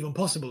idea that's even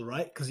possible,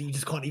 right? Because you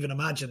just can't even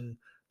imagine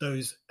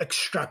those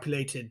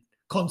extrapolated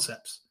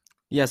concepts.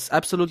 Yes,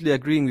 absolutely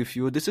agreeing with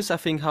you. This is, I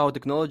think, how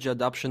technology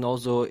adoption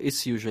also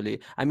is usually.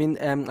 I mean,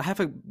 I have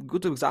a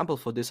good example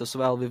for this as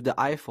well with the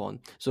iPhone.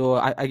 So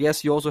I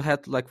guess you also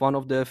had like one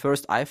of the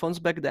first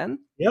iPhones back then.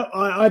 Yeah,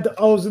 I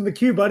was in the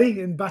queue,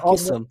 buddy,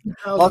 Awesome.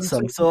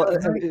 So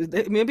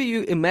maybe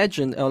you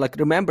imagine, like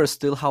remember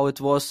still how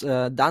it was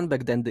done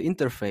back then, the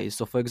interface.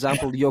 So for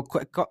example, your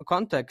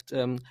contact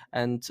and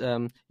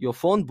your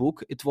phone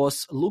book, it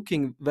was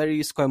looking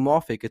very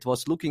skeuomorphic. It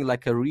was looking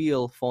like a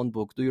real phone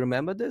book. Do you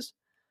remember this?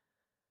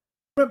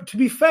 To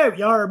be fair,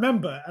 yeah, I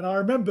remember. And I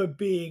remember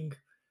being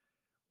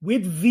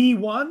with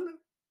V1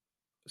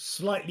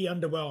 slightly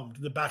underwhelmed.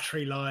 The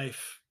battery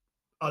life,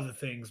 other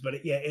things. But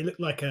it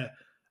looked like it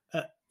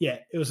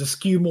was a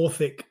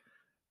skeuomorphic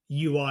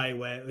UI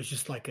where it was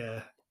just like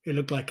it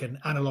looked like an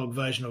analog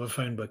version of a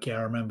phone book. Yeah,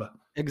 I remember.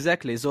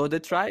 Exactly. So they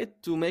try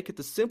to make it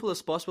as simple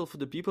as possible for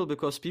the people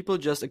because people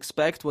just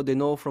expect what they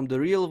know from the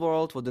real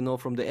world, what they know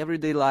from the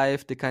everyday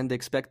life. They kind of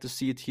expect to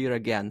see it here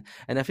again.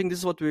 And I think this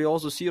is what we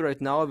also see right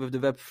now with the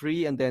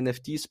Web3 and the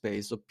NFT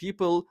space. So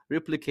people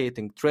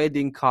replicating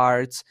trading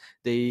cards,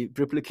 they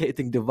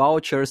replicating the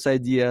vouchers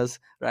ideas,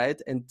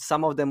 right? And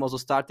some of them also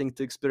starting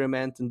to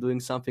experiment and doing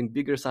something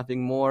bigger,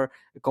 something more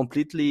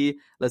completely,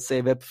 let's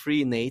say,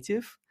 Web3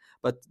 native.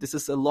 But this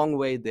is a long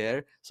way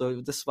there.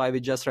 So that's why we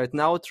just right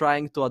now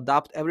trying to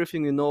adapt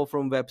everything we know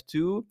from Web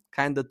 2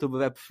 kind of to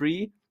Web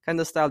 3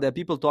 kind of style. There are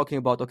people talking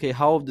about, okay,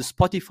 how the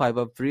Spotify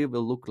Web 3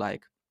 will look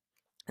like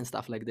and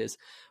stuff like this.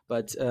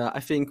 But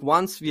I think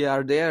once we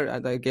are there,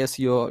 and I guess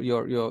your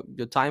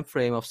time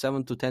frame of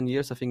 7 to 10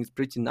 years, I think it's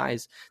pretty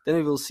nice. Then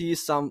we will see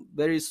some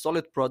very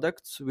solid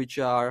products which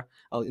are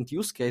in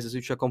use cases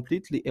which are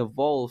completely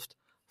evolved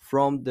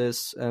from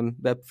this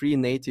Web3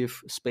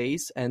 native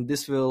space, and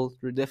this will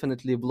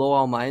definitely blow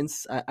our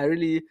minds. I'm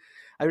really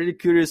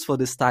curious for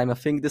this time. I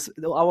think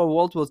our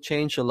world will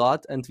change a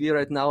lot, and we're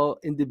right now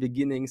in the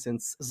beginnings, and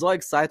it's so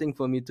exciting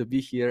for me to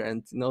be here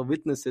and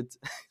witness it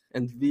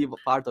and be a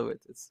part of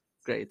it. It's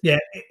great. Yeah,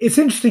 it's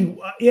interesting.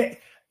 Yeah,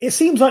 it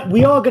seems like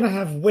we are going to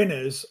have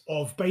winners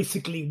of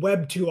basically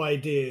Web 2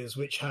 ideas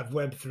which have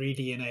Web 3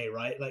 DNA,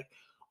 right? Like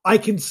I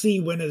can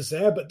see winners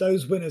there, but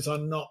those winners are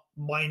not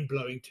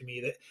mind-blowing to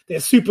me. They're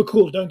super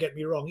cool, don't get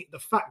me wrong. The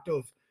fact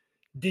of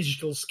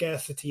digital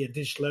scarcity and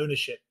digital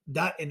ownership,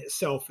 that in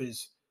itself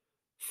is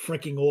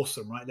freaking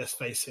awesome, right? Let's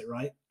face it,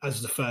 right?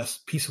 As the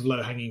first piece of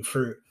low-hanging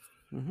fruit.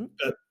 Mm-hmm.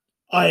 But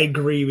I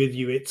agree with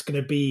you. It's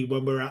going to be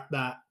when we're at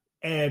that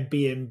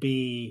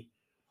Airbnb,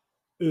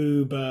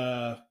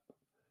 Uber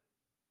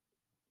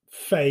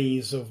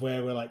phase of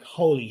where we're like,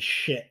 holy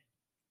shit,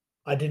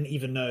 I didn't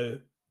even know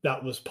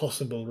that was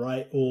possible,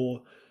 right?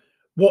 Or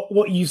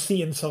what you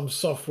see in some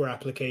software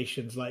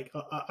applications. Like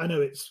I know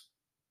it's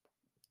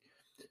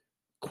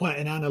quite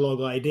an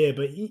analog idea,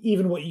 but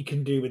even what you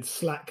can do with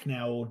Slack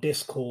now or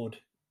Discord,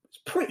 it's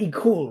pretty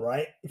cool,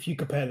 right? If you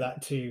compare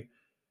that to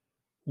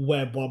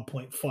Web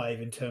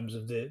 1.5 in terms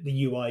of the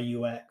UI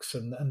UX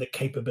and the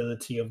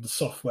capability of the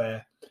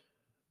software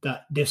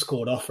that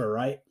Discord offer,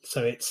 right?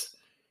 So it's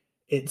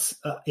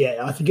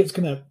I think it's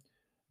going to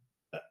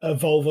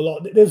evolve a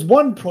lot. There's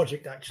one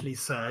project actually,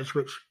 Serge,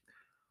 which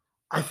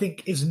I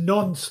think is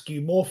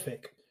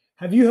non-skeuomorphic.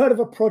 Have you heard of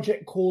a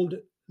project called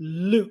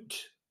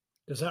Loot?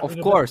 Does that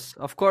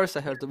Of course,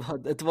 I heard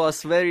about it. It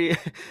was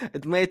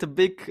it made a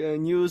big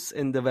news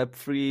in the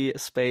Web3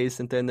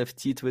 space and the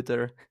NFT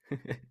Twitter.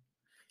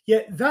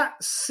 Yeah,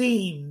 that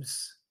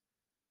seems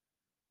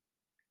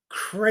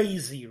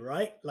crazy,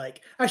 right?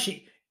 Like,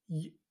 actually,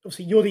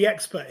 obviously, you're the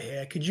expert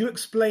here. Could you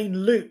explain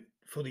Loot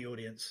for the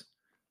audience?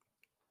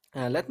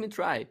 Let me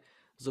try.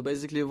 So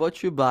basically,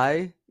 what you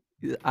buy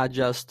are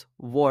just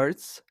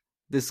words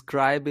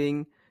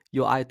describing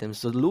your items.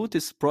 So Loot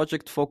is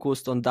project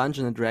focused on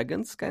Dungeons and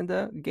Dragons kind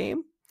of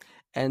game,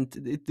 and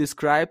it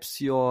describes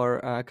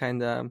your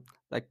kind of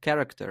like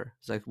character.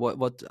 It's like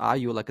what are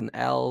you, like an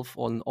elf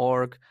or an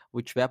orc?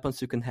 Which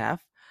weapons you can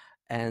have,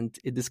 and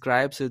it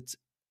describes it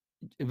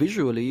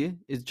visually.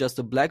 It's just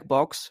a black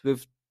box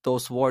with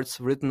those words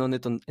written on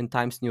it in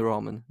Times New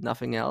Roman,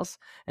 nothing else.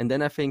 And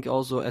then I think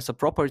also as a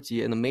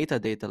property in a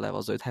metadata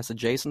level, so it has a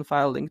JSON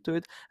file linked to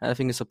it. And I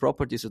think as a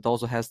properties, it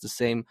also has the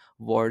same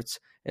words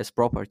as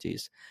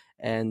properties.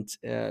 And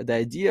the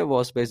idea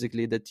was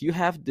basically that you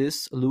have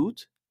this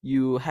loot,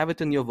 you have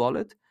it in your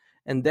wallet,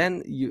 and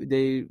then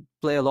they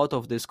play a lot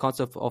of this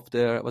concept of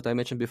what I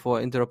mentioned before,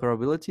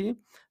 interoperability.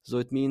 So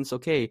it means,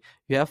 okay,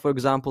 you have, for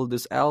example,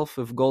 this elf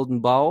with golden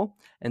bow,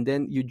 and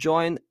then you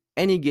join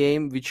any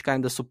game which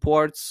kind of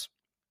supports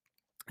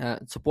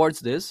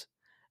this,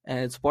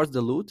 and it supports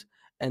the loot.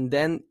 And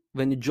then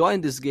when you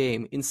join this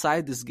game,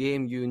 inside this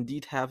game, you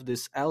indeed have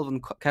this elven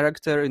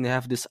character and you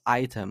have this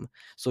item.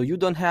 So you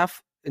don't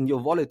have, in your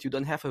wallet, you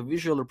don't have a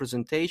visual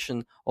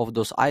representation of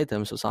those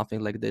items or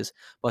something like this.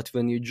 But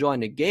when you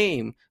join a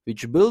game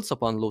which builds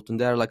upon loot, and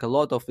there are like a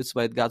lot of, it's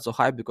why it got so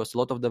hyped, because a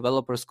lot of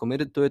developers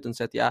committed to it and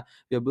said, yeah,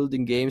 we are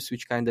building games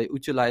which kind of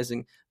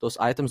utilizing those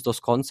items,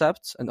 those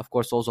concepts, and of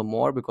course also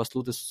more, because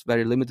loot is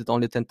very limited,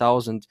 only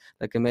 10,000.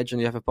 Like imagine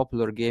you have a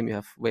popular game, you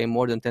have way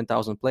more than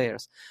 10,000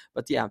 players.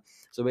 But yeah,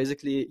 so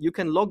basically you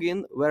can log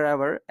in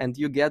wherever and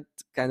you get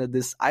kind of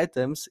these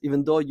items,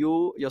 even though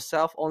you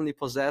yourself only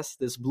possess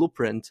this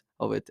blueprint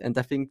of it. And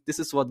I think this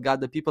is what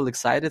got the people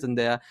excited, and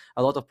there are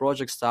a lot of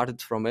projects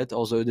started from it,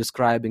 also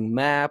describing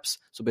maps,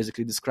 so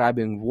basically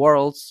describing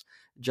worlds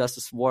just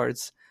as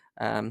words.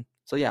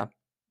 So yeah,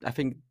 I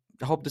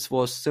hope this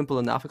was simple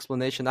enough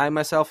explanation. I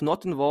myself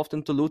not involved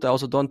into loot, I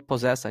also don't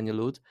possess any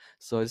loot,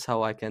 so it's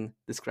how I can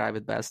describe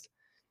it best.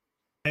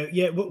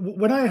 Yeah,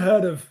 when I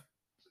heard of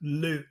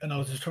loot and I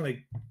was just trying to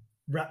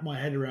wrap my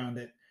head around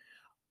it,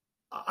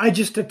 I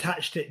just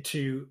attached it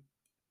to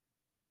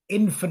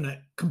infinite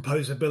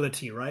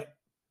composability, right?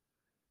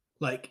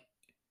 Like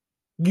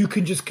you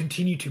can just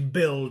continue to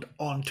build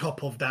on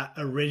top of that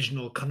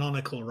original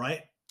canonical,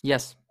 right?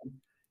 Yes.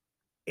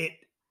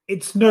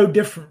 It's no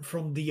different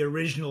from the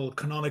original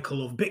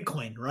canonical of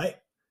Bitcoin, right?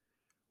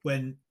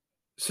 When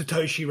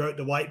Satoshi wrote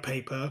the white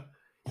paper,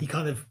 he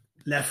kind of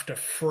left a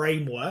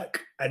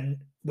framework and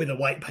with a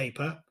white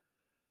paper,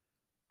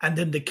 and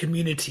then the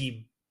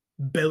community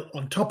built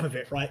on top of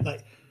it, right?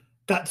 Like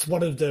that's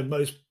one of the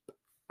most,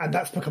 and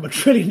that's become $1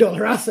 trillion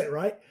asset,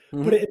 right?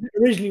 Mm-hmm. But it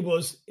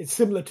originally it's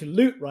similar to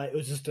loot, right? It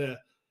was just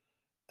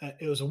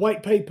it was a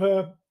white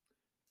paper.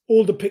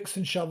 All the picks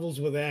and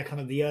shovels were there,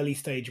 kind of the early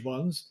stage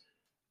ones.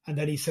 And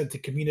then he said to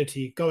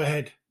community, go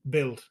ahead,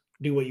 build,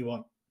 do what you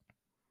want.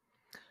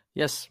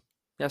 Yes,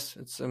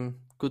 it's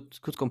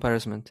good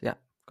comparison. Yeah,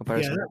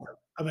 comparison. Yeah,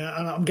 I mean,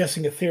 I'm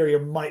guessing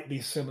Ethereum might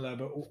be similar,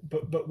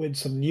 but with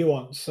some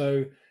nuance.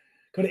 So,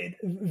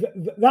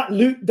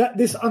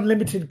 this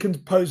unlimited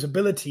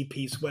composability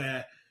piece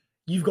where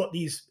you've got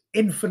these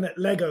infinite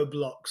Lego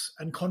blocks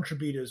and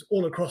contributors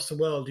all across the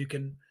world who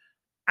can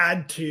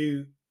add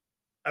to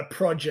a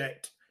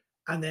project,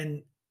 and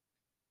then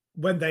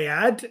when they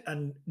add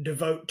and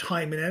devote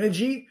time and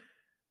energy,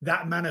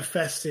 that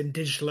manifests in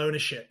digital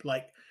ownership.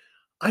 Like,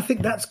 I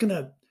think that's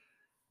gonna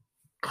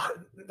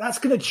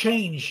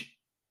change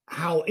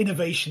how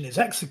innovation is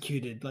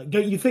executed. Like,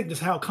 don't you think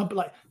this how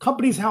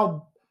companies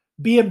how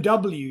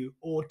BMW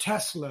or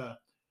Tesla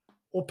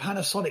or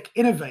Panasonic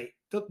innovate?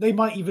 That they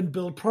might even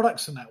build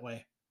products in that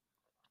way.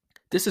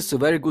 This is a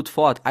very good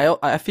thought.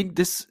 I think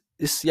this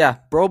is,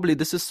 probably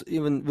this is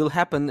even will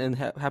happen and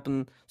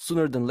happen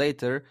sooner than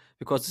later,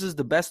 because this is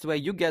the best way.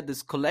 You get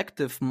this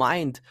collective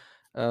mind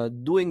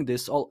doing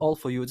this all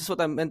for you. This is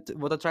what I meant,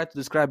 what I tried to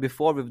describe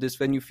before with this.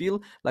 When you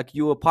feel like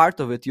you're a part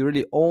of it, you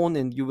really own,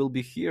 and you will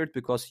be heard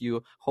because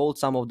you hold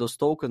some of those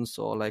tokens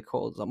or like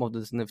hold some of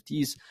those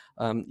NFTs,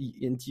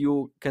 and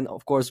you can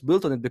of course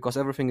build on it because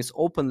everything is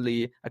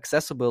openly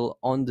accessible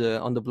on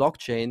the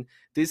blockchain.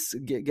 This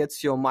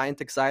gets your mind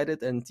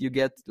excited and you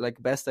get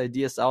like best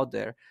ideas out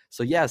there.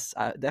 So yes,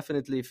 I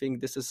definitely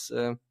think this is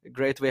a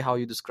great way how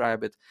you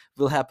describe it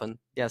will happen.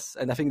 Yes,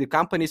 and I think the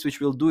companies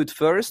which will do it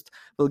first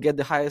will get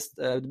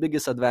the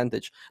biggest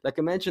advantage. Like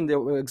I mentioned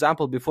the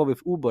example before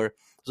with Uber.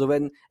 So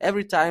when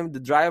every time the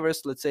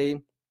drivers, let's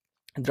say,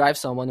 drive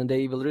someone and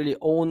they will really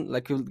own,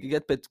 like you'll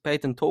get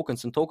patent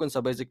tokens, and tokens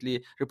are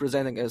basically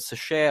representing as a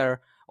share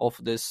of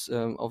this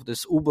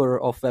Uber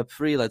of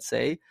Web3, let's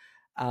say.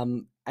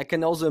 I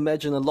can also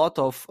imagine a lot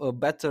of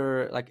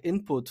better like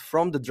input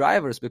from the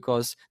drivers,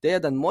 because they are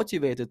then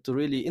motivated to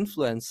really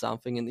influence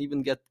something and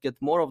even get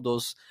more of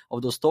those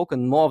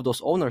tokens, more of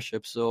those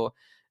ownership. So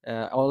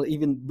or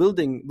even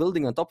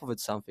building on top of it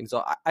something.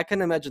 So I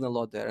can imagine a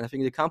lot there. And I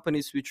think the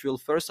companies which will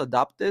first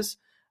adopt this,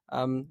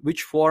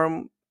 which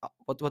form,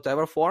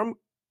 whatever form,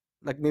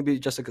 like maybe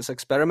just as an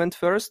experiment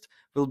first,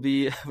 will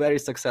be very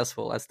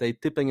successful as they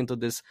tipping into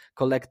this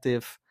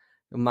collective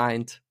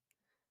mind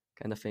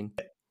kind of thing.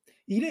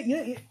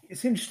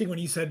 It's interesting when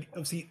you said,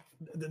 obviously,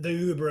 the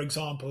Uber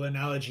example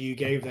analogy you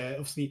gave there.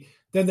 Obviously,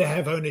 then they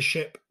have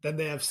ownership, then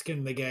they have skin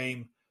in the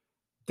game,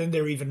 then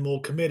they're even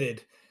more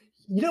committed.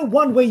 You know,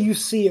 one way you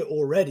see it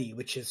already,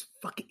 which is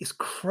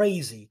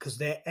crazy, because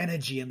their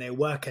energy and their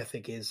work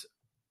ethic is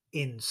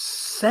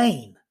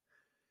insane,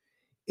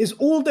 is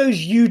all those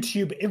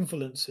YouTube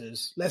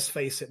influencers, let's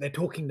face it, they're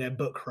talking their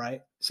book,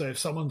 right? So if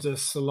someone's a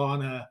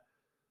Solana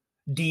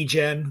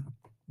degen,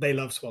 they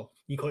love, well,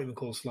 you can't even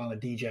call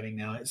Solana degening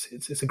now.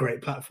 It's a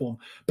great platform.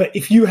 But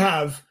if you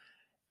have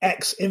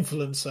X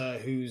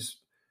influencer who's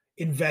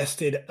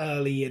invested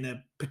early in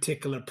a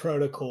particular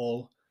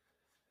protocol,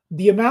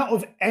 the amount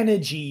of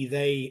energy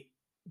they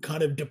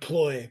kind of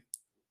deploy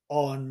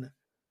on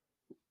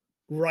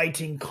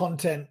writing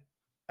content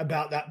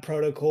about that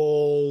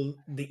protocol,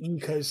 the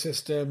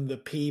ecosystem, the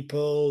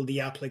people, the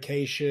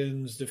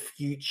applications, the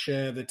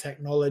future, the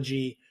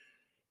technology,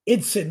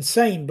 it's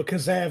insane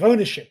because they have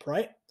ownership,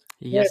 right?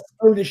 Yes. They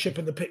have ownership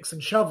in the picks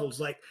and shovels.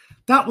 Like,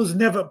 that was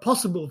never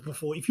possible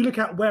before. If you look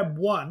at Web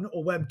 1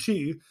 or Web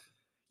 2,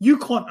 you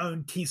can't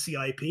own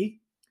TCP.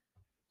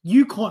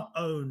 You can't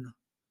own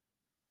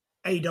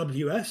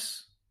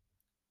AWS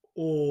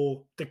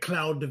or the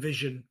cloud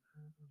division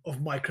of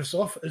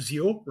Microsoft,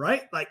 Azure,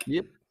 right? Like,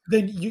 Yep.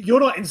 then you're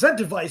not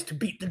incentivized to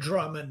beat the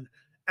drum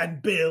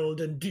and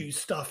build and do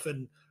stuff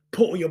and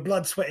put all your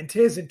blood, sweat, and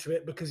tears into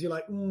it because you're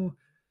like,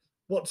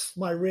 what's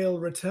my real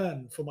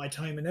return for my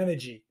time and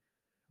energy?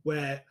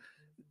 Where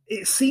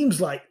it seems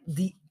like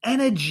the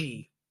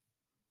energy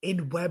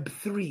in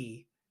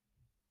Web3,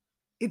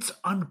 it's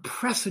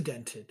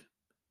unprecedented.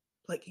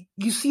 Like,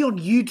 you see on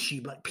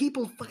YouTube, like,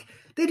 people,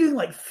 they're doing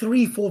like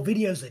 3-4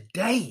 videos a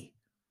day.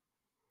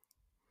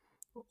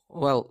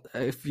 Well,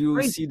 if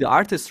you see the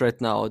artists right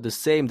now, the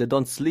same, they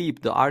don't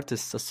sleep, the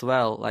artists as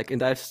well. Like,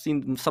 and I've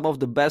seen some of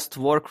the best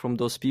work from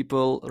those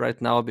people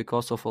right now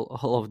because of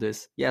all of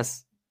this.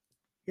 Yes.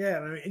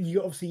 Yeah, and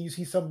you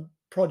see some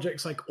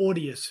projects like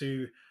Audius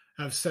who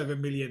have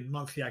 7 million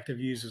monthly active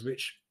users,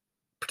 which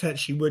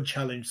potentially would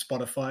challenge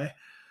Spotify.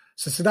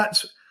 So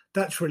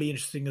that's really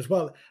interesting as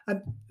well.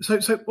 And so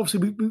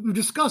obviously we've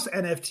discussed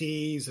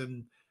NFTs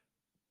and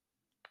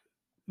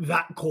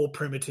that core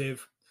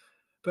primitive,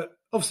 but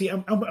obviously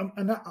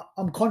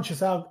I'm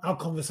conscious our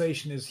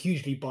conversation is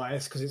hugely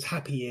biased because it's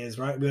happy ears,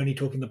 right? We're only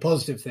talking the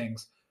positive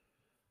things.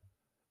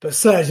 But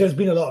Serge, there's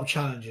been a lot of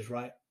challenges,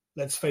 right?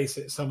 Let's face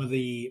it, some of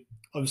the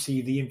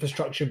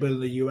infrastructure bill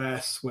in the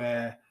US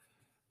where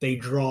they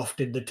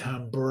drafted the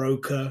term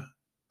broker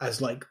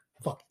as like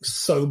fucking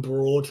so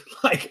broad,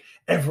 like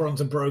everyone's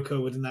a broker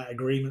within that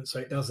agreement, so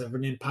it does have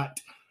an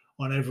impact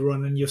on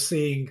everyone. And you're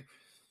seeing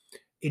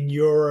in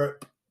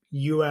Europe,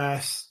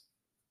 US,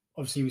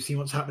 obviously we've seen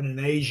what's happening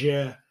in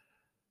Asia,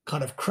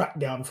 kind of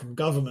crackdown from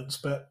governments.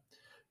 But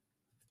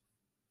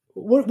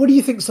what do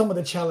you think some of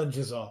the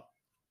challenges are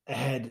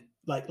ahead?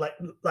 Like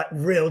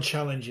real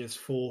challenges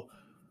for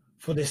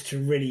this to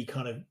really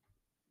kind of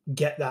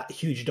get that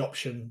huge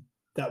adoption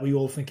that we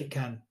all think it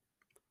can?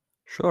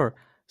 Sure.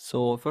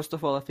 So first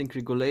of all, I think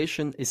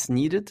regulation is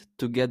needed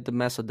to get the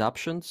mass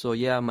adoption. So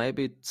yeah,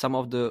 maybe some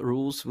of the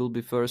rules will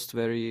be first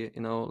very,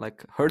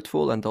 like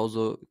hurtful and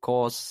also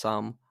cause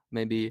some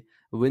maybe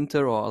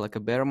winter or like a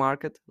bear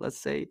market,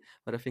 let's say.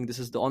 But I think this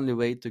is the only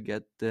way to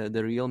get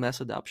the real mass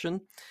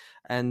adoption.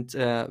 And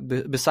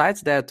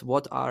besides that,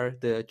 what are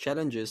the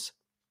challenges?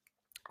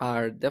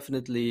 Are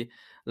definitely,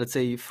 let's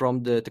say,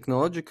 from the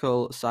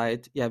technological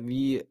side,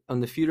 we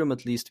on Ethereum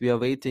at least, we are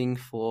waiting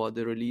for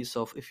the release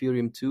of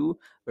Ethereum 2,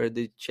 where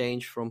they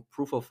change from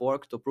proof of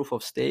work to proof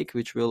of stake,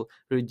 which will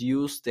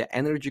reduce the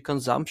energy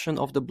consumption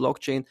of the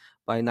blockchain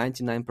by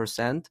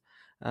 99%,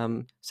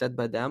 set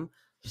by them.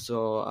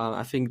 So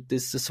I think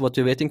this is what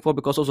we're waiting for,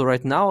 because also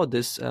right now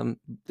this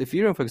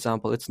Ethereum, for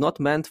example, it's not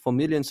meant for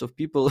millions of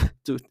people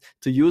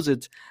to use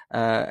it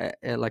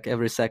like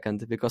every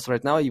second, because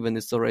right now even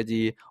it's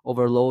already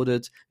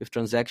overloaded with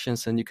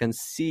transactions, and you can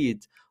see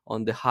it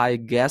on the high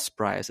gas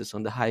prices,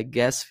 on the high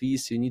gas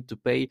fees you need to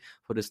pay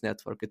for this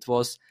network. It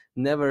was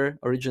never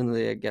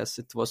originally, I guess,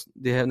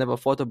 they have never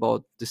thought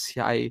about this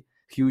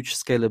huge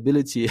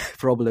scalability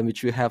problem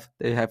which they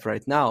have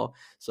right now.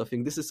 So I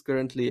think this is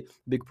currently a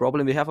big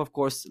problem. We have, of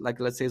course, like,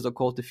 let's say,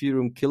 so-called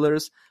Ethereum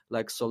killers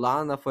like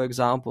Solana, for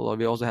example, or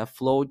we also have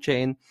Flow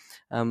Chain,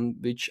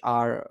 which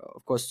are,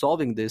 of course,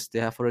 solving this.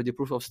 They have already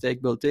proof of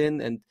stake built in,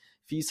 and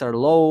fees are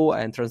low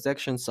and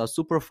transactions are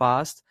super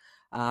fast.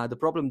 The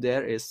problem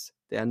there is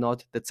they are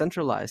not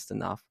decentralized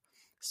enough.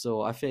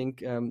 So I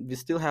think we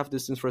still have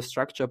this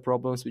infrastructure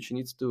problems which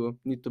need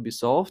to be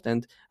solved,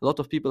 and a lot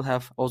of people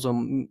have, also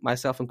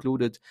myself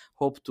included,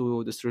 hope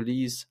to this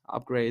release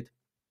upgrade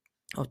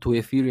to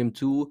Ethereum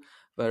 2,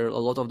 where a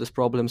lot of these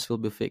problems will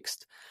be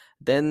fixed.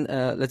 Then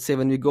let's say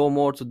when we go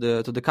more to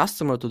the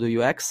customer, to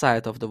the UX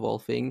side of the whole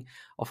thing,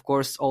 of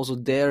course, also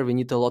there we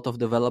need a lot of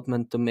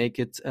development to make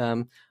it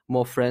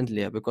more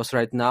friendlier, because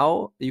right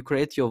now you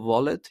create your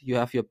wallet, you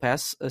have your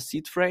pass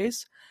seed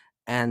phrase,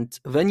 and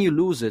when you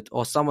lose it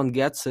or someone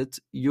gets it,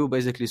 you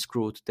basically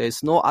screwed.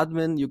 There's no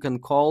admin you can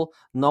call,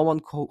 no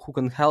one who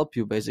can help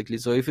you, basically.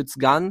 So if it's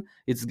gone,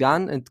 it's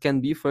gone. It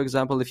can be, for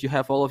example, if you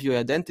have all of your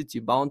identity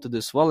bound to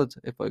this wallet,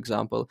 for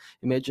example,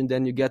 imagine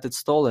then you get it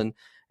stolen.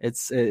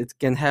 It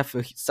can have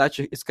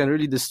it can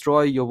really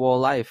destroy your whole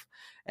life.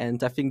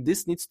 And I think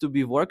this needs to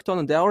be worked on.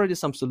 And there are already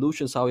some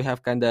solutions how you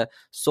have kind of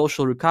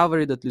social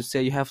recovery, that you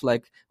say you have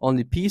like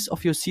only piece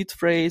of your seed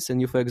phrase, and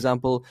you, for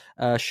example,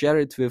 share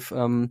it with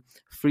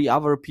 3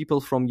 other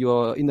people from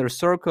your inner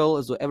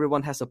circle, so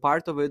everyone has a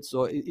part of it.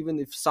 So even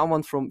if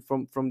someone from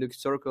the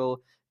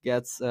circle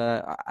gets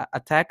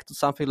attacked,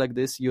 something like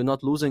this, you're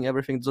not losing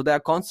everything. So there are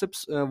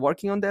concepts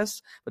working on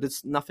this, but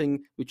it's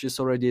nothing which is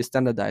already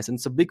standardized, and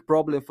it's a big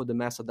problem for the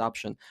mass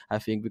adoption, I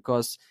think,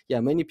 because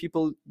many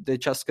people, they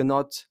just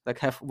cannot like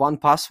have one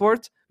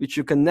password which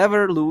you can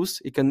never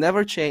lose, it can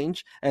never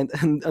change, and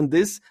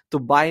this to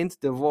bind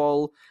the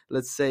whole,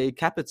 let's say,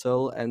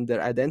 capital and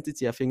their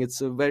identity. I think it's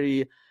a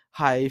very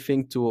high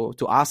thing to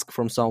ask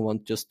from someone,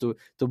 just to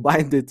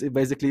bind it.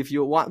 Basically, if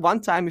you one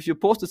time, if you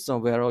post it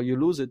somewhere or you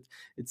lose it,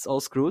 it's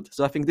all screwed.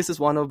 So I think this is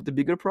one of the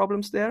bigger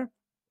problems there.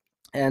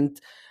 And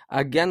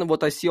again,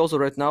 what I see also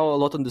right now a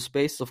lot in the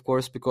space, of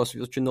course, because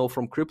what you know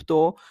from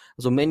crypto,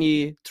 so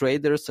many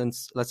traders and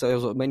let's say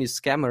also many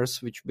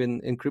scammers which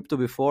been in crypto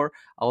before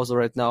are also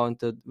right now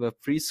into the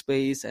free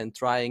space and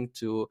trying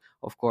to,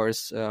 of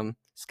course,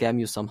 scam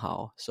you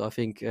somehow. So I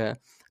think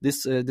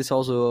this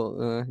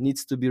also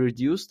needs to be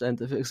reduced. And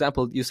for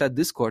example, you said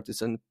Discord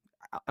is an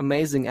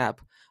amazing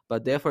app,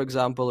 but they, for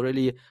example,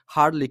 really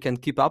hardly can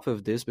keep up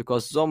with this,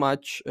 because so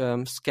much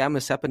scam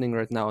is happening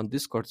right now on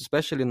Discord,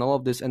 especially in all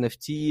of these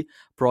NFT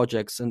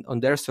projects and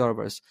on their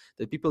servers,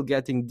 that people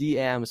getting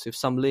DMs with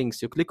some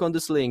links. You click on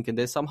this link and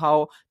they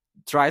somehow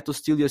try to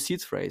steal your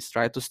seed phrase,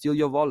 try to steal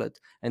your wallet,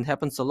 and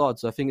happens a lot.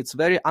 So I think it's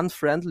very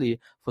unfriendly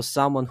for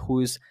someone who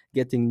is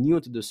getting new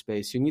to the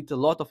space. You need a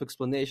lot of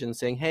explanation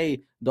saying,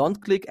 hey,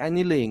 don't click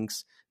any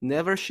links,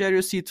 never share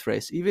your seed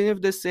phrase, even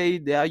if they say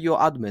they are your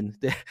admin,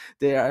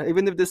 they are,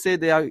 even if they say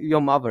they are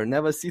your mother,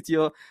 never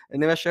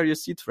share your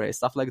seed phrase,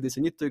 stuff like this.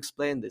 You need to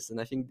explain this, and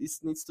I think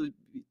this needs to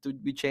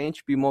be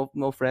changed, be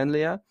more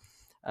friendlier,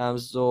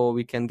 so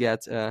we can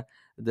get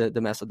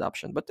the mass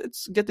adoption. But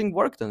it's getting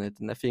worked on it,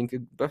 and I think a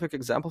perfect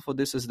example for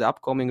this is the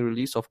upcoming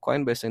release of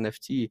Coinbase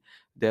NFT.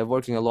 They're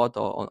working a lot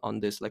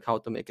on this, like how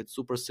to make it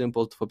super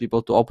simple for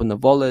people to open a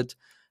wallet,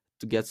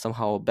 to get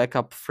somehow a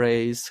backup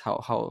phrase,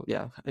 how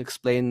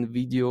explain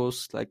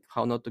videos, like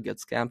how not to get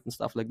scammed and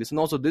stuff like this. And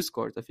also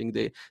Discord, I think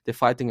they're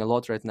fighting a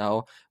lot right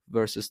now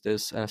versus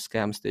this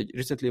scams. They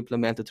recently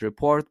implemented a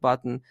report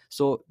button,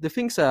 so the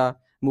things are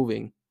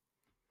moving.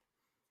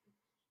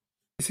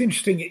 It's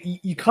interesting.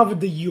 You covered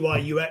the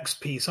UI UX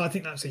piece. I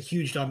think that's a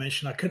huge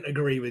dimension. I couldn't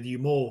agree with you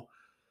more,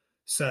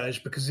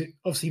 Serge, because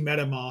obviously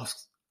MetaMask,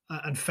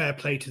 and fair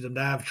play to them,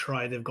 they have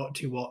tried. They've got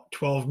to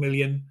 12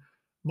 million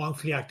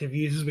monthly active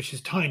users, which is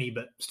tiny,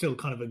 but still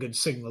kind of a good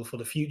signal for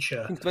the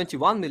future. I think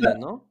 21 million,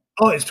 no?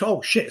 Oh, it's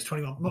 21.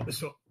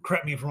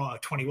 Correct me if I'm wrong.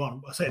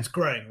 21. I say it's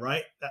growing,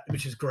 right?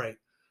 Which is great.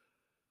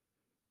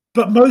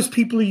 But most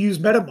people who use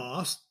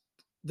MetaMask,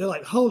 they're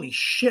like, holy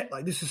shit,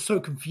 like this is so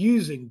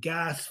confusing.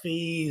 Gas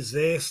fees,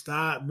 this,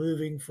 that,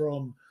 moving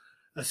from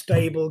a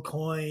stable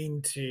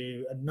coin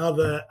to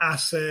another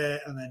asset,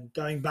 and then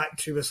going back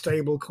to a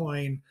stable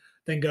coin,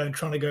 then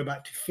trying to go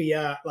back to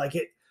fiat.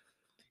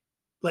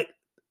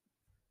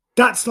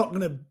 That's not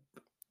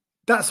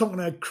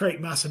gonna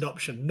create mass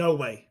adoption. No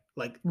way.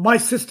 Like my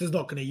sister's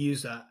not gonna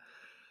use that.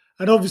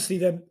 And obviously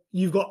then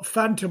you've got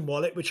Phantom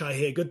Wallet, which I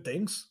hear good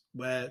things,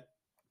 where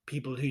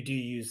people who do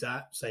use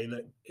that say,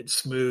 look, it's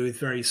smooth,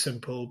 very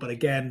simple. But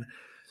again,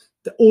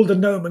 all the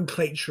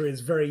nomenclature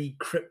is very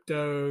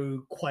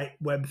crypto, quite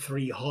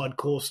Web3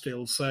 hardcore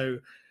still. So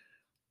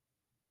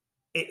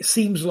it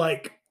seems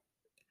like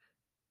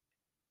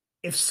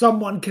if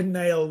someone can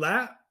nail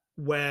that,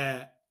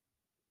 where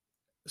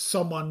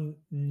someone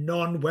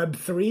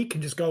non-Web3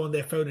 can just go on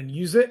their phone and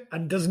use it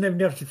and doesn't even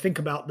have to think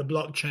about the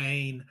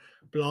blockchain,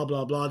 blah,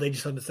 blah, blah. They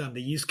just understand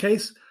the use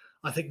case.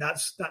 I think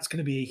that's going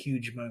to be a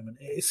huge moment.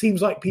 It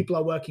seems like people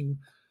are working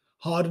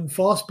hard and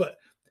fast, but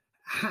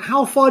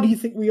how far do you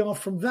think we are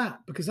from that?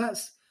 Because I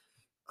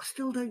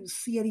still don't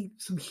see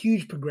some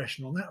huge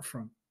progression on that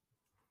front.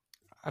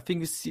 I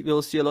think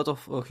we'll see a lot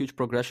of huge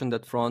progression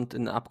that front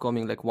in the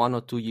upcoming 1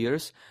 or 2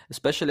 years.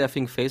 Especially, I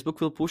think Facebook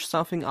will push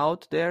something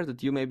out there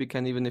that you maybe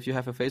can, even if you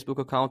have a Facebook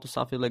account or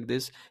something like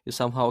this, you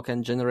somehow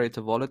can generate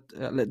a wallet.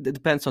 It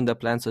depends on their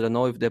plans. I don't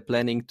know if they're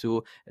planning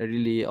to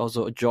really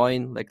also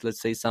join,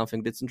 let's say,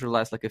 something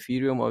decentralized like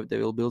Ethereum, or if they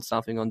will build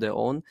something on their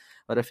own.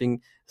 But I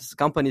think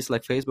companies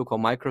like Facebook or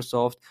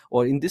Microsoft,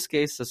 or in this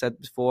case, as I said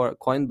before,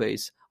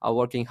 Coinbase, are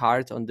working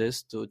hard on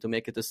this to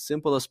make it as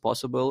simple as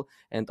possible.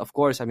 And of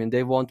course, I mean,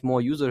 they want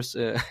more users,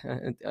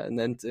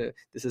 and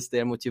this is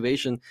their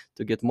motivation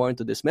to get more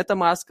into this.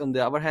 MetaMask, on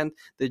the other hand,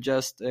 they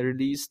just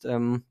released,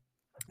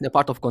 they're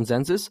part of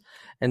Consensus,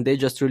 and they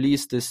just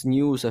released this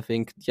news, I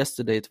think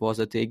yesterday it was,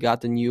 that they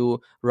got a new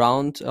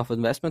round of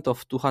investment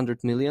of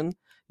 $200 million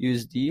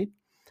USD.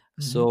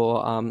 So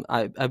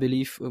I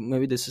believe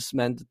maybe this is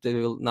meant that they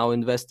will now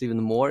invest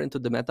even more into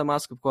the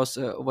MetaMask, because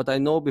what I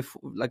know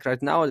before, like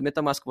right now,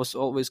 MetaMask was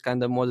always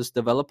kind of more this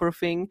developer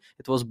thing.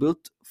 It was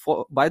built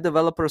by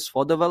developers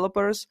for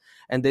developers,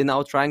 and they're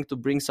now trying to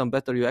bring some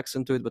better UX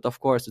into it. But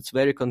of course, it's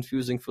very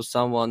confusing for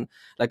someone.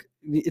 Like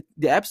the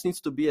apps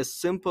needs to be as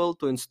simple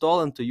to install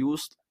and to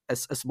use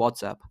as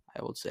WhatsApp,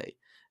 I would say.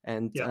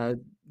 And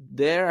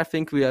there, I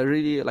think we are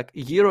really like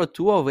a year or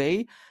two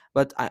away.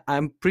 But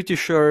I'm pretty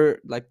sure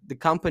like the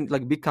company,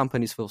 like big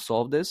companies will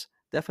solve this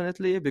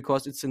definitely,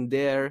 because it's in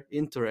their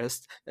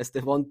interest, as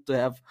they want to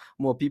have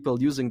more people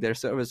using their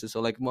services,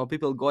 or like more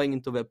people going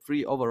into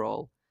Web3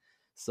 overall.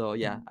 So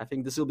yeah, I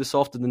think this will be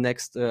solved in the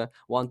next 1-2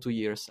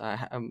 years.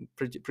 I'm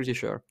pretty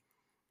sure.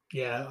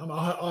 Yeah,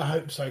 I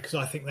hope so, because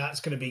I think that's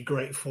going to be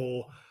great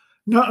for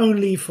not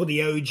only for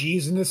the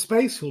OGs in this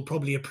space, who'll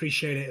probably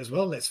appreciate it as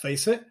well, let's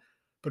face it,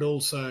 but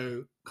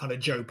also kind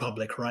of Joe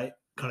Public, right?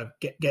 Kind of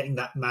getting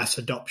that mass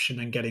adoption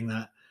and getting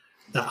that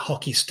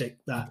hockey stick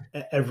that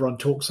everyone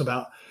talks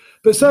about.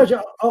 But Serge,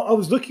 I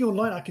was looking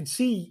online. I can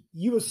see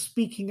you were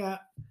speaking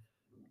at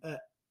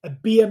a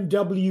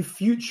BMW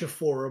Future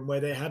Forum where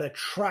they had a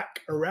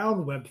track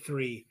around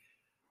Web3.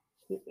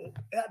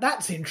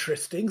 That's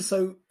interesting.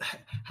 So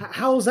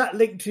how is that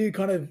linked to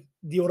kind of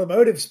the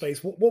automotive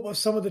space? What were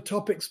some of the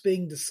topics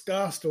being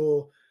discussed,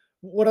 or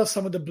what are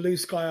some of the blue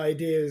sky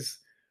ideas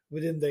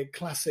within the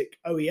classic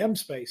OEM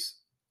space?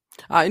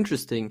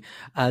 Interesting.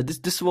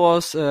 This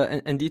was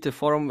indeed a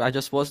forum. I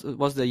just was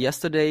there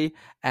yesterday,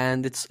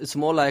 and it's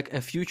more like a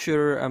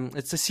future.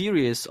 It's a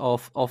series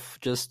of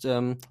just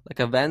like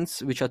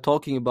events which are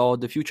talking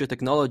about the future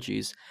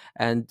technologies.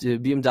 And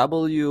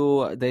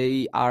BMW,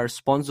 they are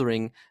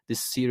sponsoring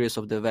this series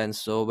of the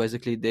events. So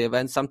basically, the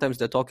events, sometimes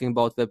they're talking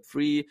about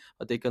Web3,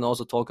 but they can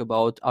also talk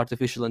about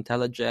artificial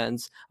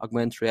intelligence,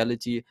 augmented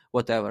reality,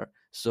 whatever.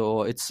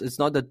 So it's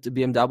not that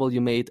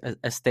BMW made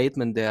a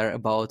statement there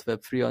about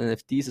Web3 or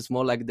NFTs. It's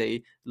more like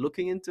they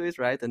looking into it,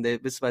 right? And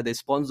that's why they're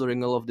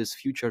sponsoring all of this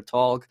future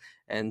talk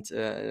and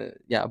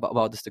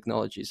about these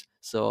technologies.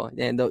 So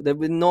yeah, there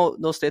will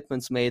no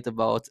statements made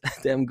about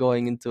them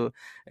going into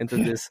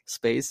this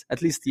space,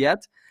 at least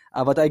yet.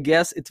 But I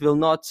guess it will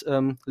not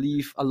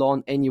leave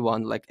alone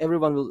anyone. Like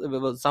everyone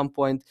will at some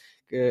point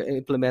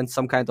implement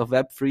some kind of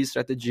Web3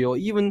 strategy, or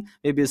even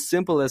maybe as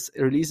simple as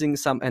releasing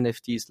some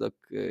NFTs. Look,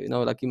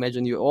 like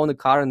imagine you own a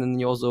car and then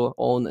you also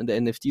own the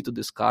NFT to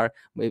this car,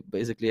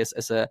 basically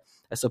as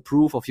a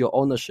proof of your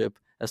ownership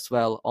as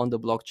well on the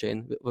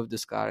blockchain with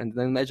this car. And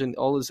then imagine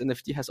all this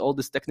NFT has all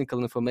this technical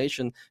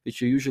information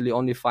which you usually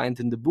only find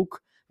in the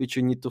book, which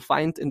you need to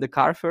find in the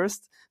car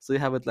first. So you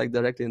have it like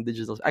directly in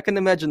digital. I can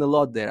imagine a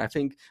lot there. I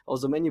think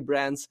also many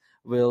brands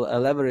will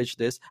leverage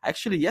this.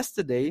 Actually,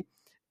 yesterday,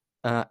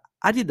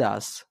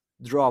 Adidas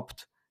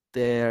dropped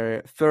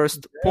their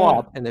first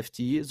POAP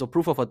NFT, so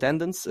proof of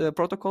attendance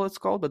protocol it's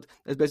called, but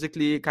it's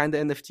basically kind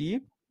of NFT.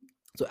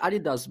 So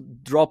Adidas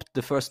dropped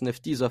the first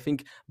NFT. So I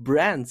think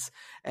brands,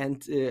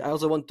 and I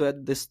also want to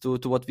add this to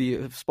what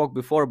we spoke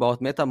before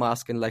about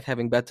MetaMask and like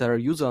having better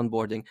user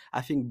onboarding.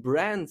 I think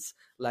brands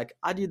like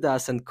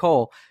Adidas and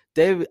Co.,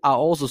 they are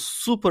also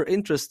super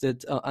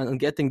interested in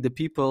getting the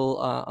people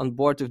on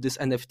board with these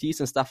NFTs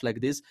and stuff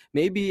like this.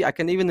 Maybe I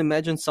can even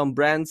imagine some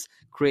brands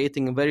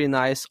creating a very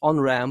nice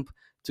on-ramp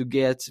to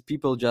get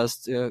people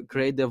just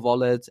create their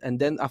wallet. And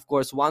then, of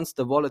course, once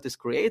the wallet is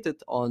created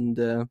on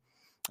the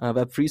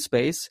Web3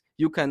 space,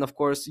 you can, of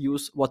course,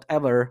 use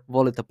whatever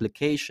wallet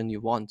application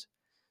you want.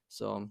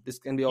 So this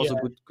can be also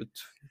good.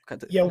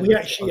 Yeah, we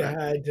actually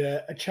had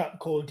a chap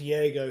called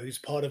Diego, who's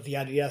part of the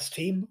Adidas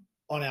team,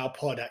 on our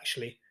pod,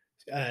 actually,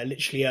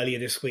 literally earlier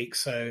this week.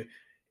 So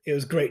it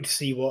was great to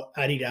see what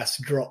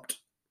Adidas dropped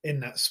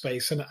in that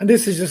space. And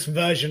this is just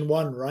version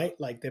 1, right?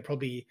 Like they're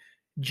probably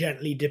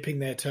gently dipping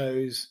their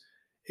toes.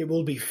 It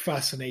will be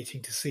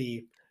fascinating to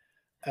see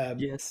how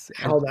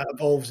that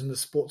evolves in the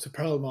sports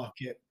apparel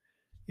market.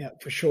 Yeah,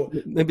 for sure.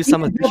 Maybe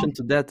some addition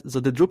to that. So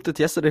they dropped it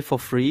yesterday for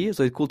free,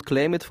 so you could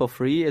claim it for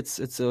free. It's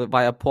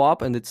via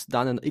POAP, and it's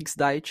done on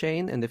XDAI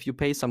chain. And if you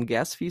pay some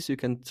gas fees, you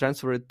can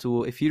transfer it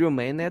to Ethereum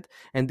mainnet.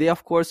 And they,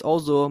 of course,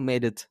 also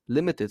made it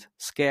limited,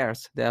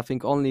 scarce. They, I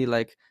think, only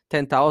like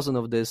 10,000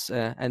 of these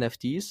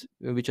NFTs,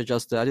 which are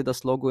just the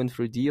Adidas logo in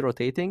 3D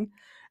rotating.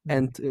 Mm-hmm.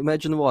 And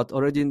imagine what,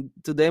 already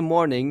today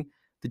morning,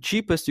 the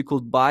cheapest you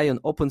could buy on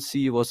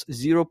OpenSea was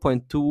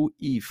 0.2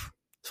 ETH.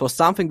 So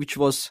something which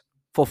was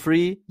for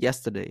free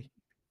yesterday.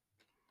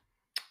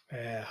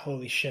 Yeah,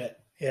 holy shit.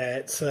 Yeah,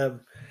 it's I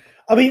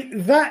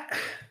mean, that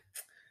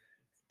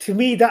to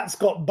me, that's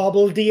got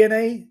bubble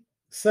DNA,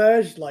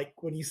 Serge.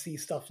 Like when you see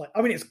stuff like,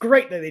 I mean, it's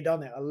great that they've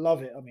done it. I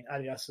love it. I mean,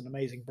 Adidas is an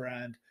amazing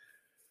brand.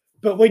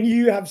 But when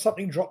you have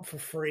something drop for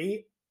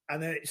free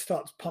and then it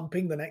starts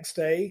pumping the next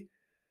day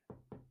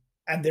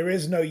and there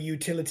is no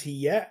utility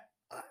yet,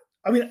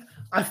 I mean,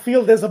 I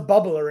feel there's a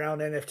bubble around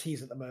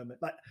NFTs at the moment.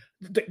 Like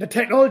the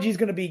technology is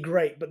going to be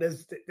great, but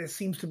there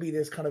seems to be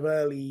this kind of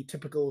early,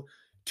 typical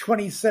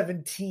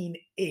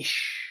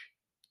 2017-ish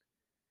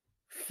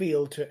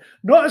feel to it.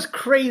 Not as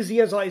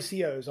crazy as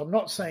ICOs. I'm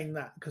not saying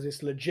that because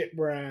it's legit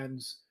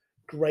brands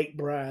great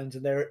brands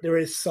and there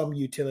is some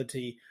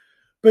utility,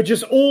 but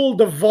just all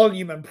the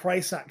volume and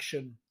price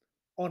action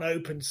on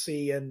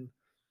OpenSea and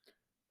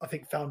I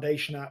think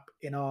Foundation app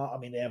in art. I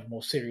mean, they have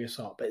more serious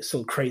art, but it's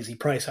still crazy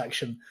price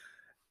action.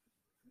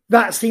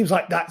 That seems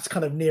like that's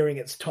kind of nearing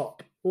its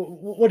top.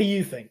 What do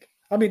you think?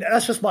 I mean,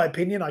 that's just my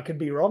opinion. I could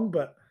be wrong,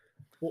 but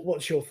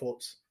what's your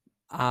thoughts?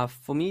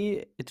 For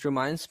me, it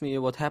reminds me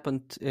what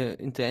happened to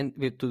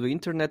the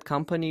internet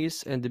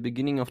companies in the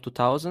beginning of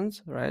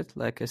 2000s, right?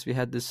 Like as we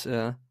had this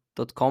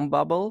 .com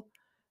bubble.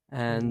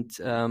 And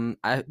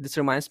this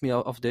reminds me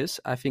of this.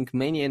 I think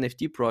many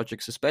NFT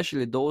projects,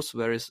 especially those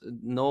where is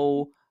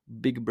no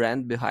big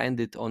brand behind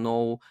it or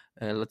no,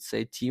 let's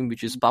say, team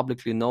which is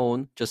publicly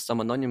known, just some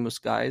anonymous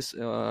guys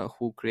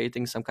who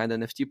creating some kind of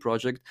NFT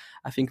project,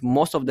 I think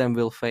most of them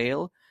will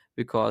fail.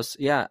 Because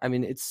I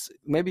mean, it's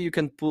maybe you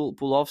can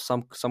pull off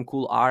some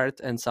cool art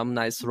and some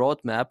nice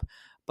roadmap,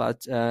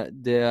 but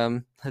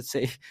let's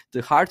say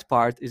the hard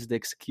part is the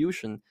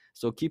execution.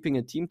 So keeping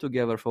a team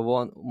together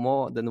for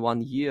more than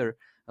 1 year,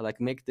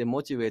 like make them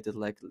motivated,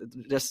 like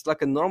just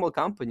like a normal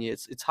company,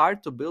 it's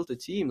hard to build a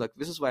team. Like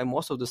this is why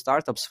most of the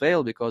startups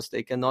fail, because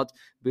they cannot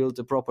build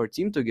a proper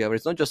team together.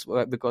 It's not just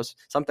because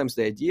sometimes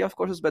the idea of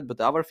course is bad, but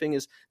the other thing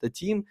is the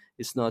team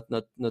is not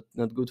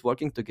good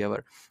working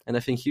together. And I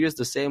think here's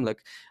the same,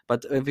 like,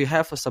 but if we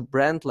have a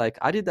brand like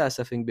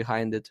Adidas, I think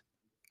behind it,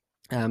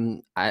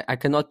 I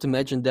cannot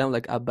imagine them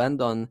like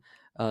abandon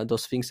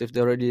those things if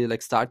they're already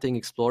like starting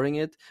exploring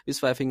it. This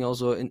is why I think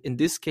also in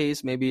this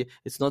case maybe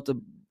it's not a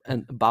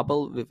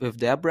bubble with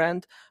their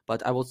brand,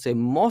 but I would say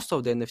most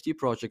of the NFT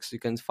projects you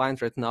can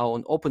find right now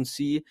on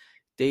OpenSea,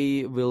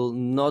 they will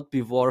not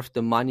be worth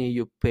the money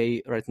you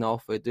pay right now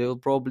for it. They will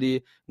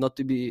probably not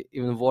to be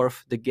even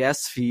worth the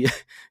gas fee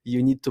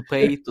you need to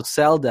pay to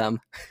sell them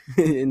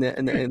in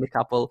a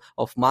couple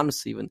of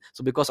months even.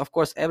 So because of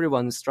course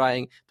everyone is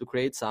trying to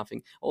create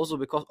something. Also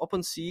because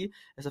OpenSea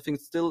is I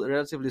think still a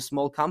relatively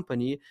small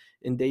company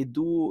and they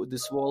do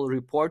this whole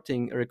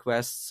reporting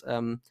requests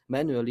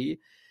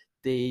manually.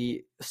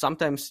 They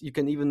sometimes you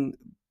can even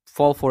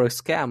fall for a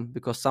scam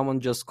because someone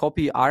just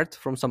copy art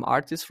from some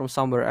artist from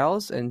somewhere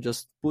else and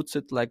just puts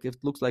it like it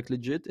looks like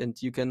legit, and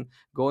you can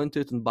go into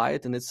it and buy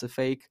it and it's a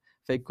fake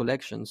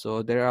collection.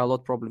 So there are a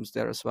lot of problems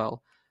there as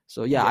well.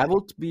 So I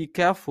would be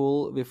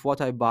careful with what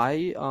I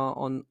buy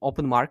on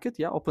open market,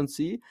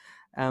 OpenSea,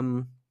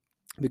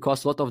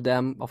 because a lot of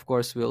them of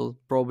course will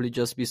probably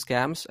just be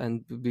scams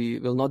and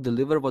will not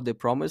deliver what they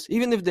promise,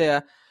 even if they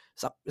are.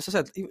 So, as I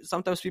said,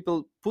 sometimes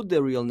people put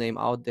their real name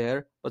out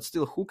there, but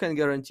still, who can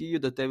guarantee you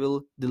that they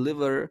will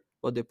deliver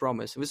what they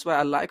promise? This is why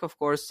I like, of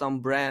course, some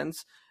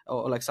brands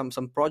or like some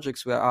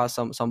projects where are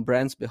some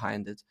brands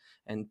behind it.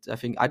 And I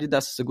think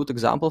Adidas is a good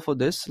example for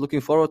this. Looking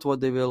forward to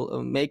what they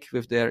will make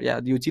with their,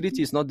 the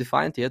utility is not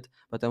defined yet,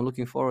 but I'm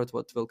looking forward to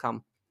what will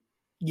come.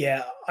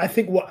 Yeah, I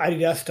think what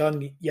Adidas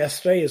done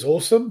yesterday is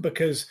awesome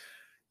because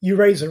you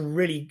raise a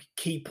really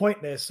key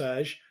point there,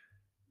 Serge.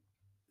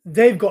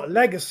 They've got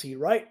legacy,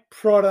 right?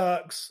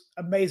 Products,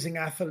 amazing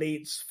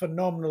athletes,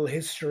 phenomenal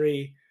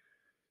history.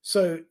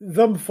 So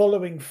them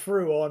following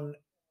through on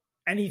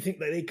anything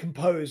that they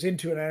compose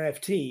into an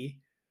NFT,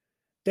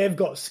 they've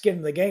got skin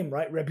in the game,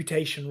 right?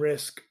 Reputation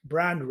risk,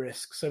 brand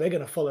risk. So they're going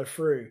to follow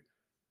through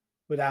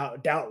without a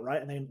doubt,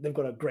 right? And they've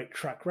got a great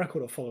track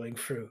record of following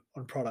through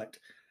on product.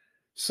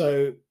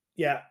 So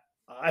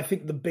I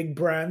think the big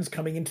brands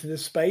coming into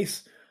this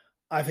space,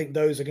 I think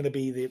those are going to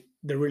be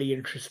the really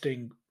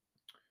interesting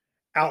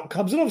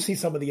outcomes, and obviously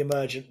some of the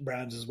emergent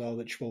brands as well,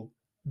 which will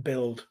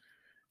build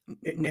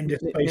in this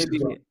space as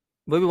well.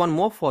 Maybe one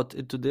more thought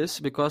into this,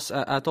 because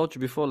I told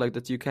you before, like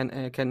that you can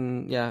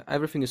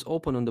everything is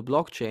open on the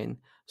blockchain.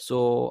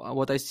 So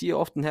what I see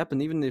often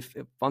happen, even if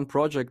one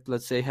project,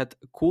 let's say, had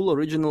cool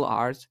original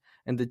art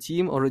and the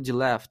team already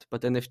left,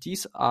 but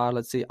NFTs are,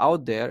 let's say,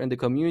 out there and the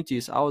community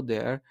is out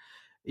there,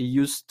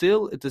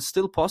 it is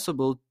still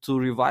possible to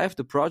revive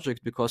the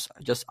project because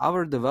just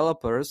our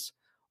developers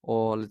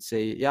or let's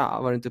say,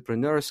 our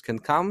entrepreneurs can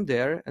come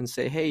there and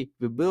say, hey,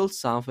 we built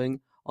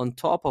something on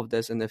top of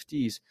these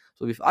NFTs.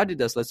 So with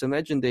Adidas, let's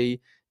imagine they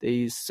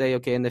say,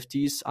 okay,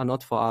 NFTs are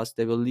not for us.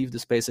 They will leave the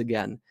space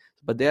again.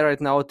 But there are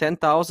right now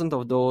 10,000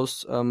 of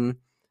those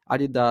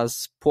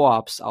Adidas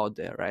POAPs out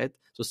there, right?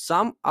 So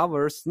some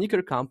other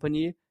sneaker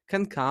company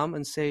can come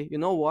and say, you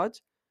know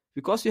what?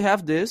 Because you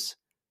have this,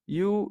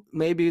 you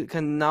maybe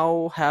can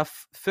now have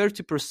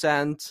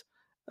 30%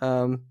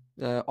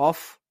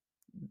 off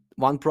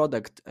one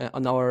product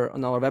on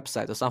our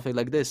website or something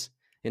like this.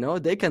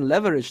 They can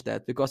leverage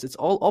that because it's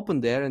all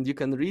open there and you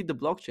can read the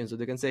blockchain. So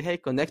they can say, hey,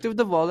 connect with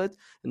the wallet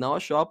in our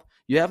shop.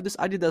 You have this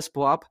Adidas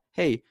POAP.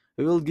 Hey,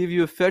 we will give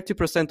you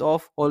 30%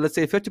 off, or let's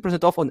say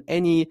 30% off on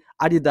any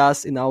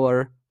Adidas in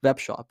our web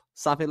shop.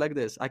 Something like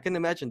this. I can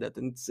imagine that.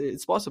 And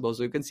it's possible.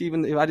 So you can see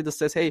even if Adidas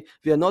says, hey,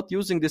 we are not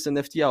using this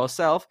NFT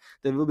ourselves,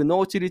 there will be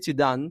no utility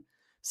done.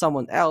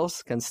 Someone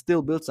else can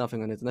still build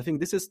something on it. And I think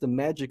this is the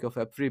magic of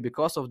Web3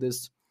 because of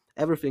this.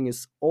 Everything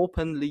is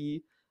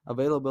openly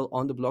available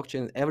on the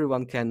blockchain and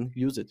everyone can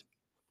use it.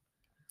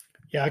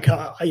 I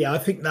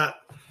think that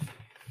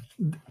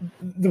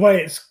the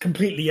way it's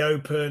completely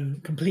open,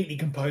 completely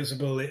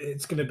composable,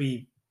 it's going to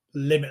be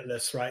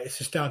limitless, right? It's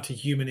just down to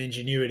human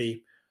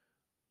ingenuity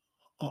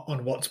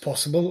on what's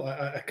possible.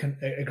 I can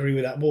agree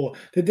with that more.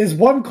 There's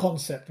one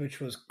concept which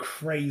was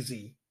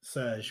crazy,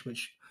 Serge,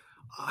 which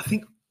I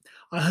think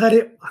I heard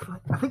it.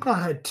 I think I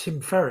heard Tim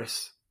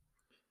Ferriss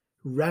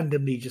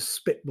randomly just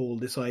spitball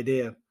this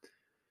idea, and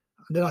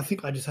then I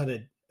think I just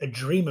had a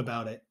dream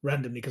about it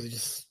randomly because it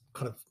just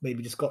kind of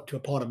maybe just got to a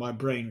part of my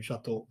brain which I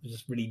thought was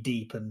just really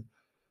deep and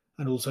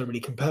also really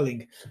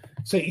compelling.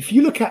 So if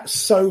you look at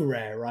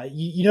Sorare, right,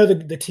 you know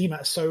the team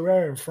at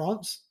Sorare in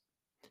France.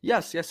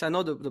 Yes, I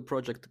know the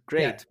project.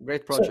 Great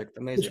project,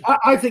 amazing.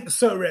 I think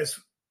Sorare's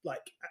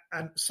like,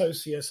 and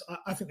Socius,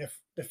 I think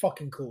they're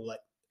fucking cool. Like,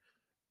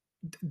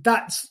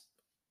 that's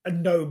a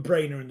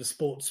no-brainer in the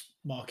sports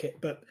market.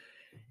 But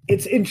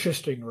it's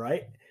interesting,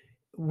 right?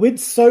 With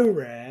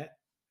Sorare,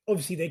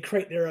 obviously they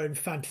create their own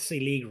fantasy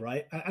league,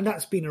 right? And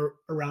that's been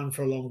around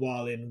for a long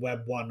while in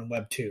Web 1 and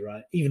Web 2,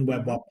 right? Even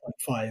Web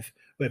 1.5,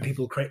 where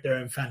people create their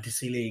own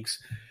fantasy leagues.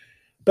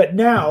 But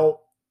now,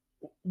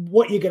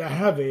 what you're going to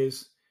have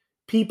is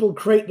people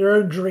create their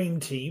own dream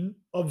team.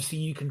 Obviously,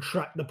 you can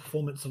track the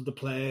performance of the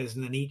players,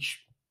 and then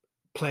each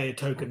player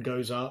token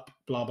goes up,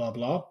 blah, blah,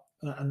 blah.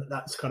 And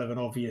that's kind of an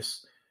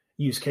obvious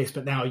use case.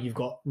 But now you've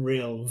got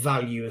real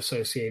value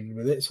associated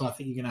with it. So I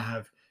think you're going to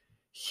have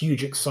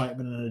huge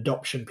excitement and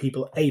adoption,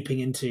 people aping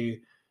into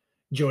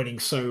joining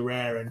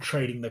Sorare and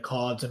trading the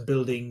cards and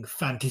building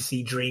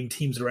fantasy dream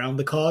teams around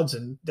the cards.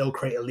 And they'll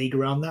create a league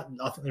around that. And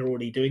I think they're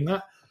already doing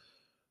that.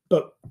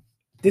 But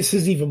this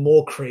is even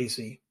more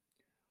crazy.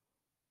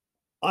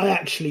 I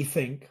actually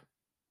think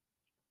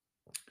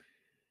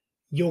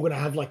you're going to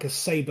have like a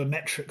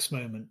sabermetrics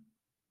moment.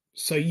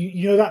 So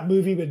you know that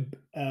movie with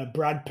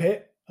Brad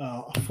Pitt?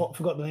 I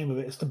forgot the name of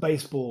it. It's the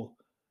baseball.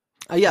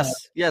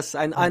 Yes,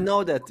 I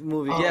know that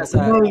movie. Yes,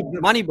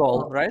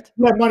 Moneyball, right?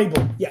 Yeah,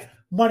 Moneyball. Yeah,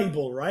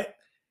 Moneyball, right?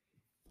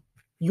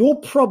 You're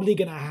probably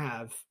going to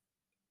have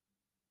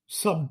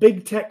some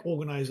big tech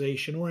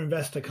organization or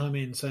investor come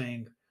in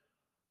saying,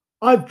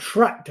 I've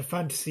tracked a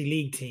fantasy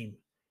league team.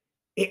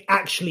 It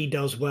actually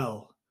does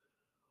well.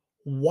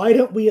 Why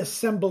don't we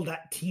assemble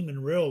that team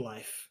in real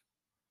life?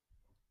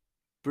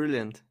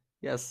 Brilliant.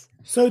 Yes.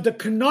 So the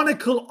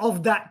canonical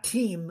of that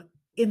team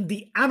in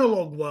the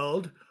analog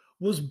world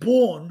was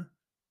born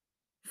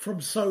from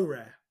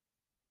Sorare.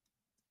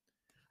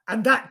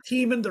 And that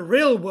team in the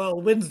real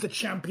world wins the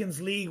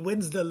Champions League,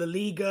 wins the La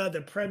Liga,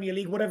 the Premier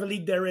League, whatever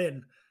league they're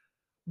in,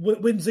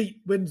 wins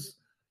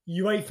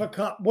UEFA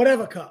Cup,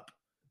 whatever cup.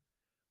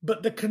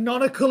 But the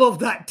canonical of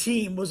that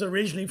team was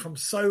originally from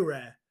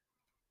Sorare.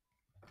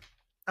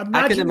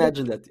 I can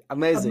imagine that.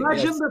 Amazing.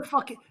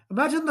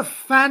 Imagine the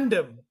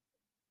fandom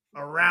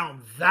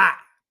around that.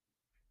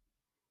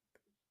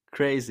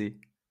 Crazy.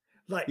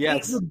 Like,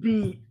 yes. It would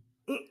be.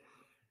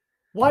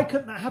 Why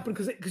couldn't that happen?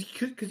 Because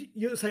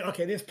you're saying,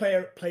 okay, this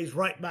player plays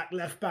right back,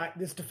 left back.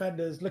 This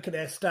defenders, look at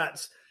their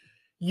stats.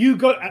 You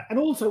go, and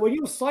also when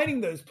you're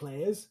signing those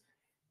players,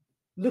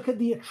 look at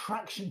the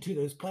attraction to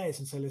those players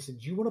and say, listen,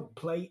 do you want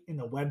to play in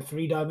a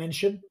Web3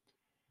 dimension?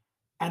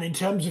 And in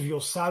terms of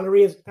your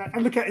salary,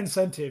 and look at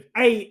incentive.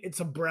 It's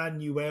a brand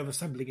new way of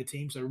assembling a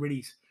team, so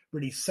really,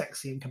 really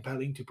sexy and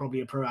compelling to probably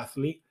a pro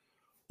athlete.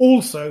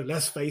 Also,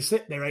 let's face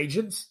it, their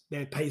agents,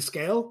 their pay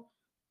scale,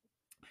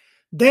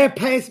 their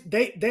pay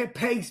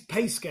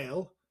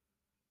scale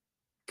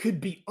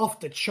could be off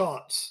the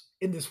charts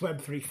in this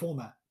Web3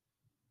 format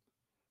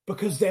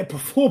because their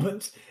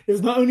performance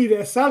is not only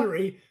their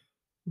salary,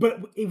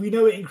 but we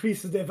know it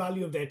increases their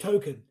value of their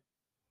token.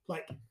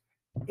 Like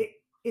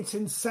it's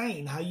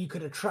insane how you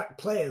could attract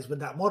players with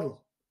that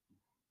model.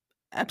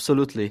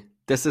 Absolutely.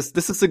 This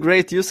is a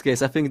great use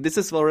case. I think this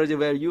is already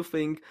where you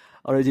think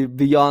already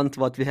beyond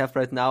what we have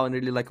right now and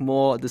really like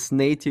more this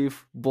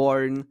native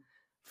born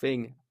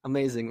thing.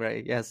 Amazing,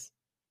 right? Yes.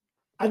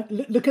 And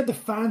look at the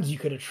fans you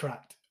could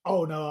attract.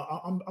 Oh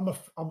no,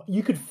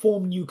 you could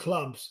form new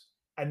clubs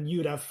and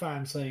you'd have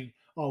fans saying,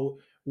 oh,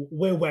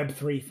 we're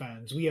Web3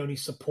 fans. We only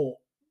support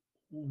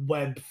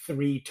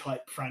Web3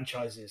 type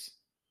franchises.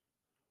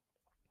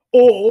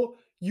 Or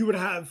you would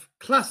have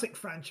classic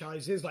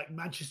franchises like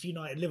Manchester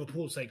United,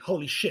 Liverpool saying,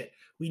 holy shit,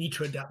 we need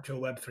to adapt to a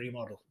Web3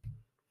 model.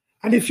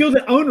 And if you're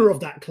the owner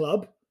of that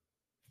club,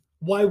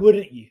 why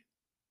wouldn't you?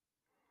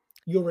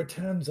 Your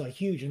returns are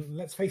huge. And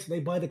let's face it, they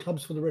buy the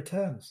clubs for the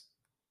returns.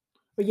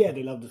 But yeah,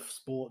 they love the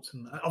sports.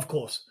 And of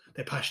course,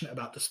 they're passionate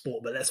about the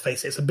sport. But let's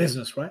face it, it's a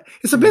business, right?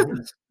 It's a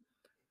business.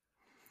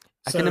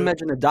 I can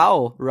imagine a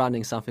DAO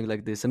running something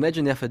like this.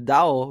 Imagine you have a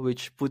DAO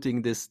which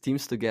putting these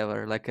teams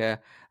together, like a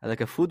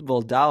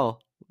football DAO,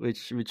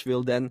 which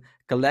will then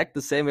collect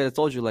the same way I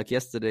told you, like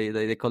yesterday,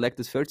 they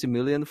collected 30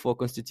 million for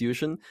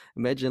Constitution.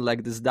 Imagine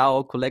like this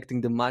DAO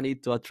collecting the money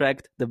to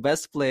attract the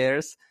best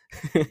players.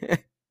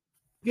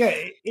 Yeah,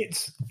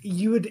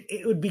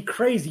 it would be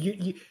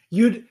crazy.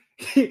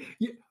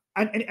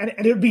 And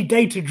it would be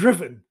data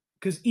driven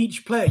because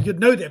each player, you'd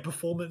know their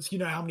performance, you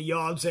know how many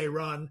yards they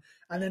run,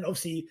 and then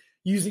obviously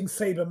using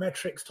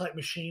sabermetrics type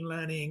machine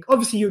learning.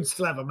 Obviously, you'd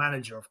still have a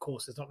manager, of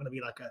course. It's not going to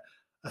be like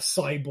a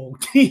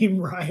cyborg team,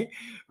 right?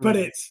 But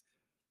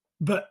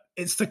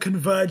it's the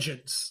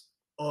convergence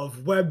of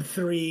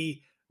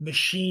Web3,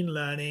 machine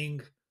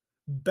learning,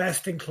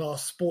 best in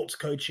class sports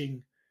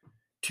coaching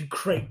to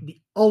create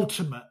the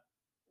ultimate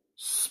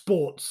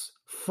sports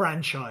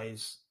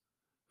franchise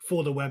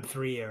for the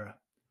Web3 era,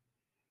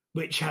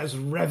 which has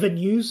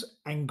revenues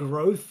and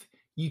growth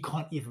you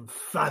can't even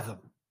fathom.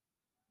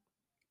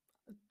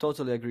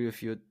 Totally agree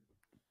with you.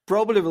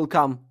 Probably will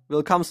come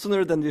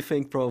sooner than we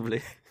think,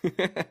 probably.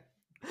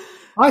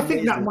 I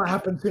think that might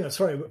happen sooner.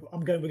 Sorry, we're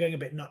going a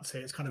bit nuts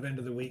here. It's kind of end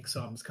of the week,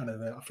 so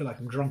I feel like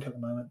I'm drunk at the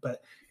moment,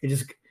 but it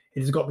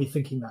just got me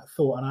thinking that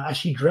thought, and I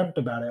actually dreamt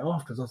about it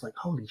afterwards. I was like,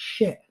 holy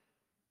shit.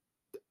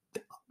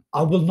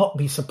 I will not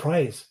be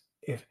surprised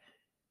if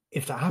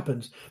that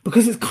happens,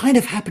 because it's kind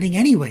of happening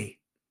anyway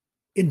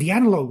in the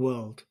analog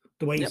world.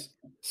 The way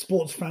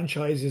sports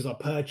franchises are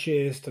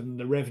purchased and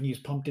the revenues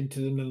pumped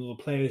into them and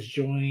the players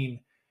join.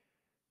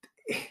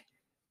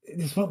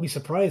 This won't be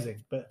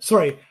surprising. But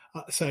sorry,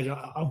 Serge,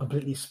 I'm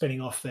completely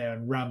spinning off there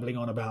and rambling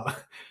on about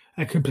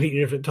a completely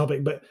different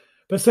topic. But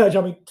Serge,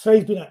 I mean,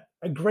 today's been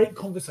a great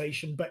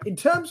conversation. But in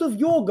terms of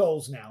your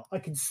goals now, I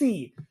can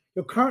see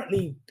you're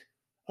currently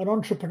an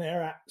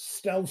entrepreneur at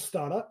Stealth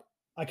Startup,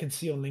 I can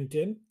see on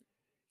LinkedIn.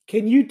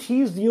 Can you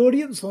tease the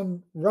audience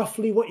on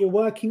roughly what you're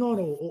working on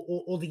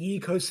or the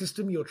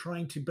ecosystem you're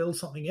trying to build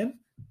something in?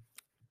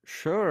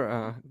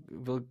 Sure,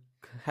 we'll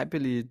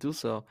happily do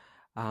so.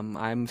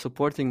 I'm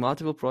supporting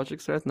multiple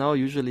projects right now,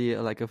 usually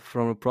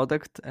from a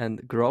product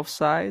and growth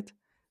side.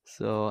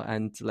 So,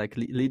 and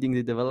leading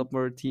the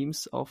developer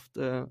teams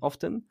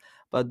often.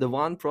 But the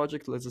one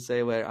project, let's just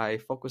say, where I'm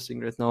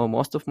focusing right now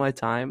most of my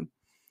time,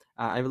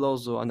 I will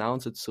also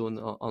announce it soon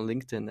on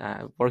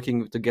LinkedIn.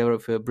 Working together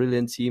with a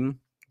brilliant team.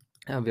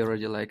 We're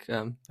already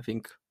I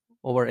think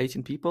over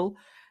 18 people.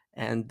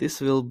 And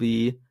this will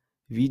be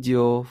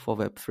video for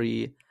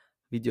Web3,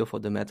 video for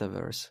the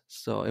metaverse.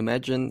 So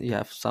imagine you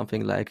have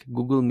something like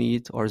Google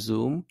Meet or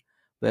Zoom,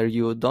 where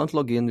you don't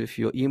log in with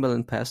your email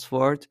and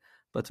password,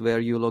 but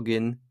where you log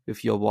in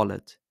with your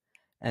wallet.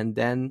 And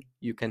then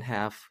you can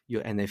have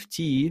your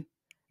NFT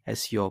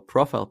as your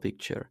profile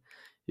picture.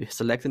 You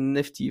select an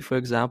NFT, for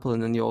example,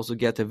 and then you also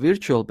get a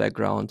virtual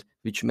background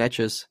which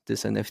matches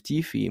this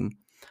NFT theme.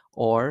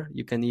 Or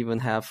you can even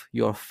have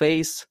your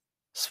face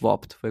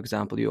swapped. For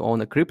example, you own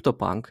a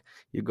CryptoPunk,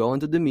 you go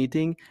into the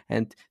meeting,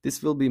 and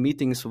this will be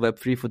meetings for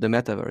Web3 for the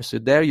metaverse. So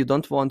there you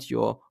don't want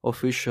your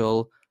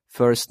official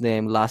first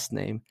name, last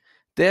name.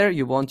 There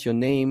you want your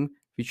name,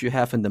 which you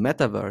have in the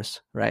metaverse,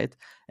 right?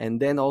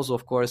 And then also,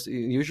 of course,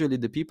 usually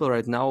the people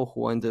right now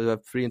who are in the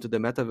Web3 into the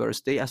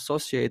metaverse, they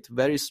associate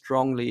very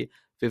strongly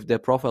with their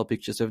profile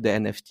pictures, with their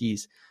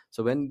NFTs.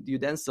 So when you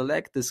then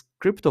select this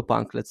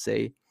CryptoPunk, let's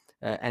say,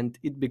 and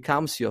it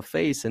becomes your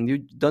face, and you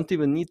don't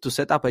even need to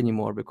set up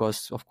anymore,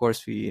 because of course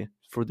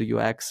through the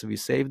UX we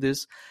save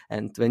this,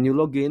 and when you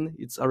log in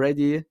it's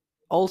already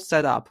all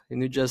set up, and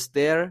you're just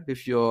there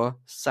with your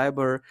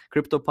cyber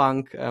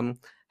CryptoPunk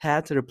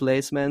hat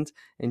replacement,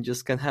 and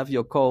just can have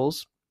your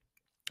calls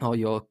or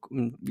your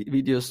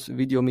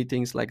video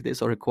meetings like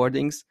this, or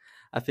recordings.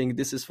 I think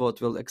this is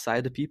what will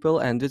excite the people,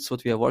 and it's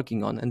what we are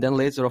working on. And then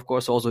later, of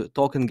course, also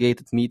token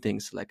gated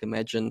meetings. Like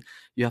imagine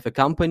you have a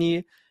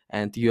company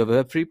and you have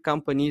a Web3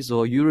 company,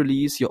 so you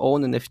release your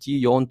own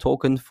NFT, your own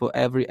token for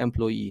every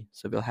employee.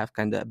 So we'll have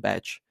kind of a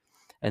badge.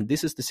 And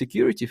this is the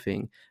security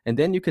thing. And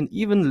then you can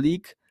even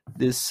leak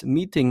this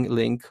meeting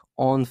link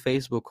on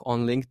Facebook,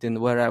 on LinkedIn,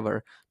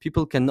 wherever.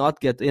 People cannot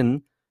get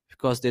in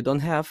because they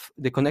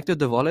connected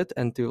the wallet,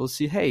 and they will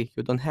see, hey,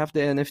 you don't have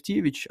the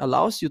NFT, which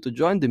allows you to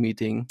join the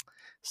meeting.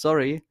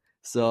 Sorry.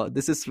 So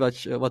this is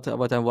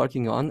what I'm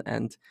working on.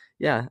 And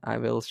yeah, I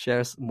will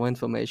share more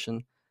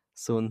information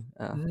soon.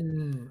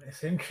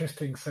 It's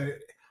interesting. So,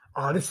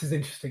 this is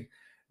interesting.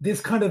 This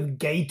kind of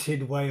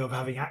gated way of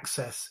having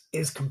access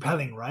is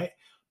compelling, right?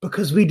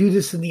 Because we do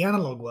this in the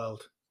analog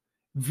world.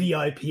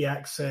 VIP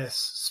access,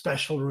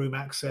 special room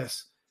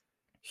access.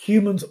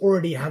 Humans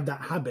already have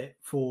that habit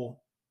for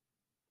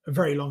a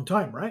very long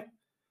time, right?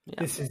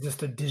 Yeah. This is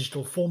just a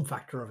digital form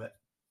factor of it.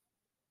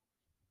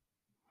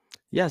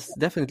 Yes,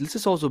 definitely. This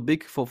is also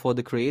big for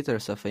the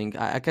creators, I think.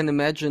 I can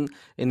imagine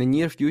in the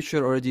near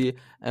future already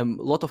a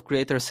lot of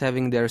creators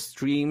having their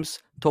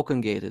streams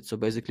token gated. So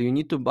basically you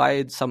need to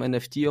buy some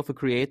NFT of a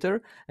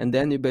creator, and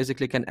then you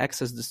basically can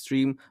access the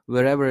stream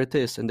wherever it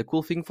is. And the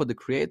cool thing for the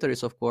creator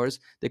is, of course,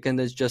 they can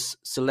just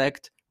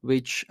select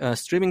which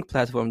streaming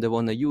platform they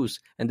want to use,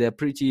 and they're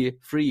pretty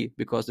free,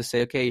 because they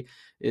say, okay,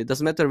 it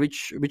doesn't matter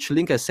which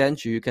link I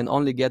sent you, you can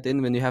only get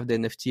in when you have the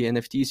NFT.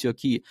 NFT is your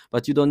key,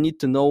 but you don't need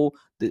to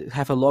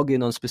have a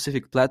login on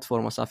specific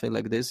platform or something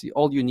like this.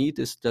 All you need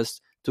is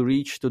just to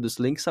reach to this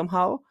link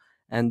somehow,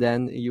 and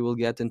then you will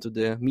get into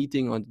the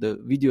meeting or the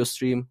video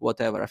stream,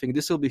 whatever. I think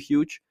this will be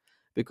huge,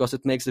 because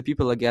it makes the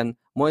people again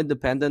more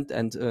independent,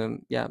 and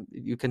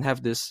you can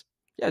have this.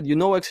 Yeah, you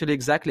know actually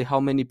exactly how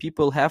many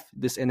people have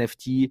this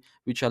NFT,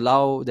 which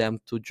allow them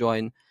to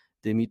join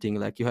the meeting.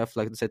 Like you have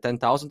like say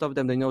 10,000 of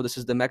them, they know this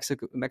is the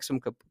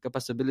maximum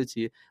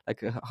capacity,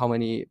 like how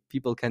many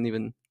people can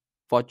even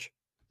watch.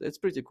 It's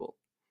pretty cool.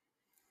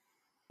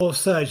 Well,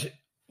 Serge,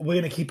 we're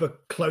going to keep a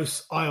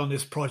close eye on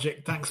this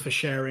project. Thanks for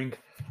sharing.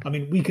 I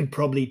mean, we could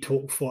probably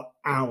talk for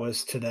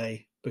hours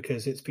today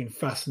because it's been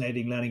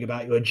fascinating learning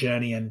about your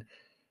journey, and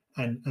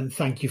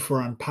thank you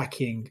for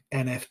unpacking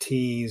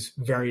NFTs,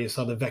 various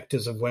other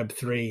vectors of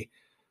Web3.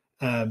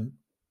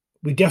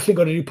 We definitely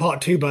got to do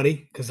part 2,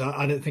 buddy, because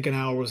I don't think an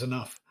hour was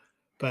enough.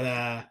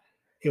 But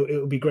it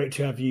would be great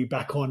to have you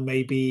back on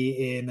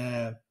maybe in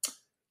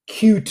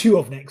Q2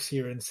 of next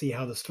year and see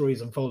how the story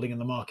is unfolding in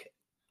the market.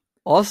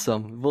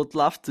 Awesome. Would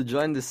love to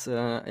join this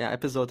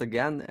episode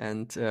again.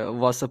 And it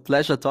was a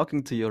pleasure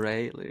talking to you,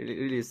 Ray.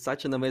 Really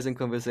such an amazing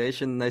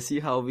conversation. I see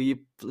how we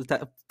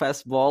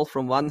pass ball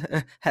from one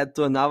head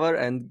to another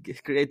and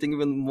creating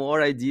even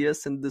more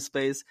ideas in the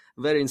space.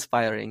 Very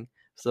inspiring.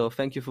 So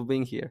thank you for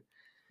being here.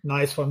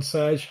 Nice one,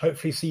 Serge.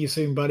 Hopefully see you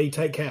soon, buddy.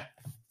 Take care.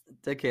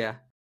 Take care.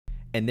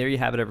 And there you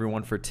have it,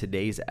 everyone, for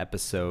today's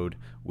episode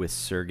with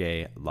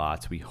Sergey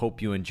Lotz. We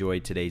hope you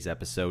enjoyed today's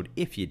episode.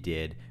 If you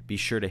did, be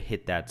sure to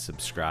hit that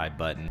subscribe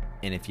button.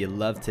 And if you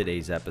loved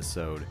today's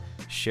episode,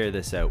 share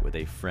this out with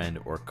a friend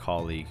or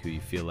colleague who you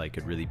feel like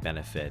could really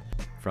benefit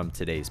from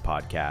today's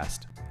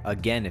podcast.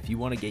 Again, if you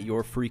want to get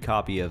your free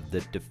copy of the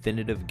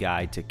definitive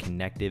guide to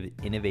connective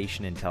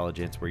innovation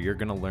intelligence, where you're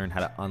going to learn how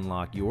to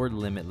unlock your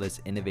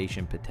limitless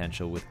innovation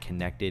potential with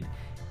connected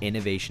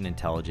innovation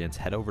intelligence,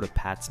 head over to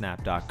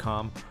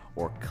patsnap.com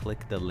or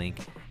click the link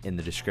in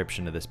the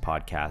description of this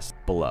podcast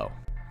below.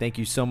 Thank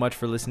you so much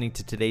for listening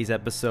to today's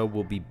episode.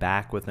 We'll be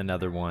back with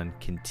another one.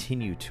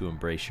 Continue to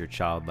embrace your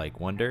childlike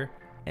wonder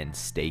and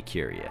stay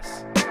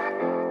curious.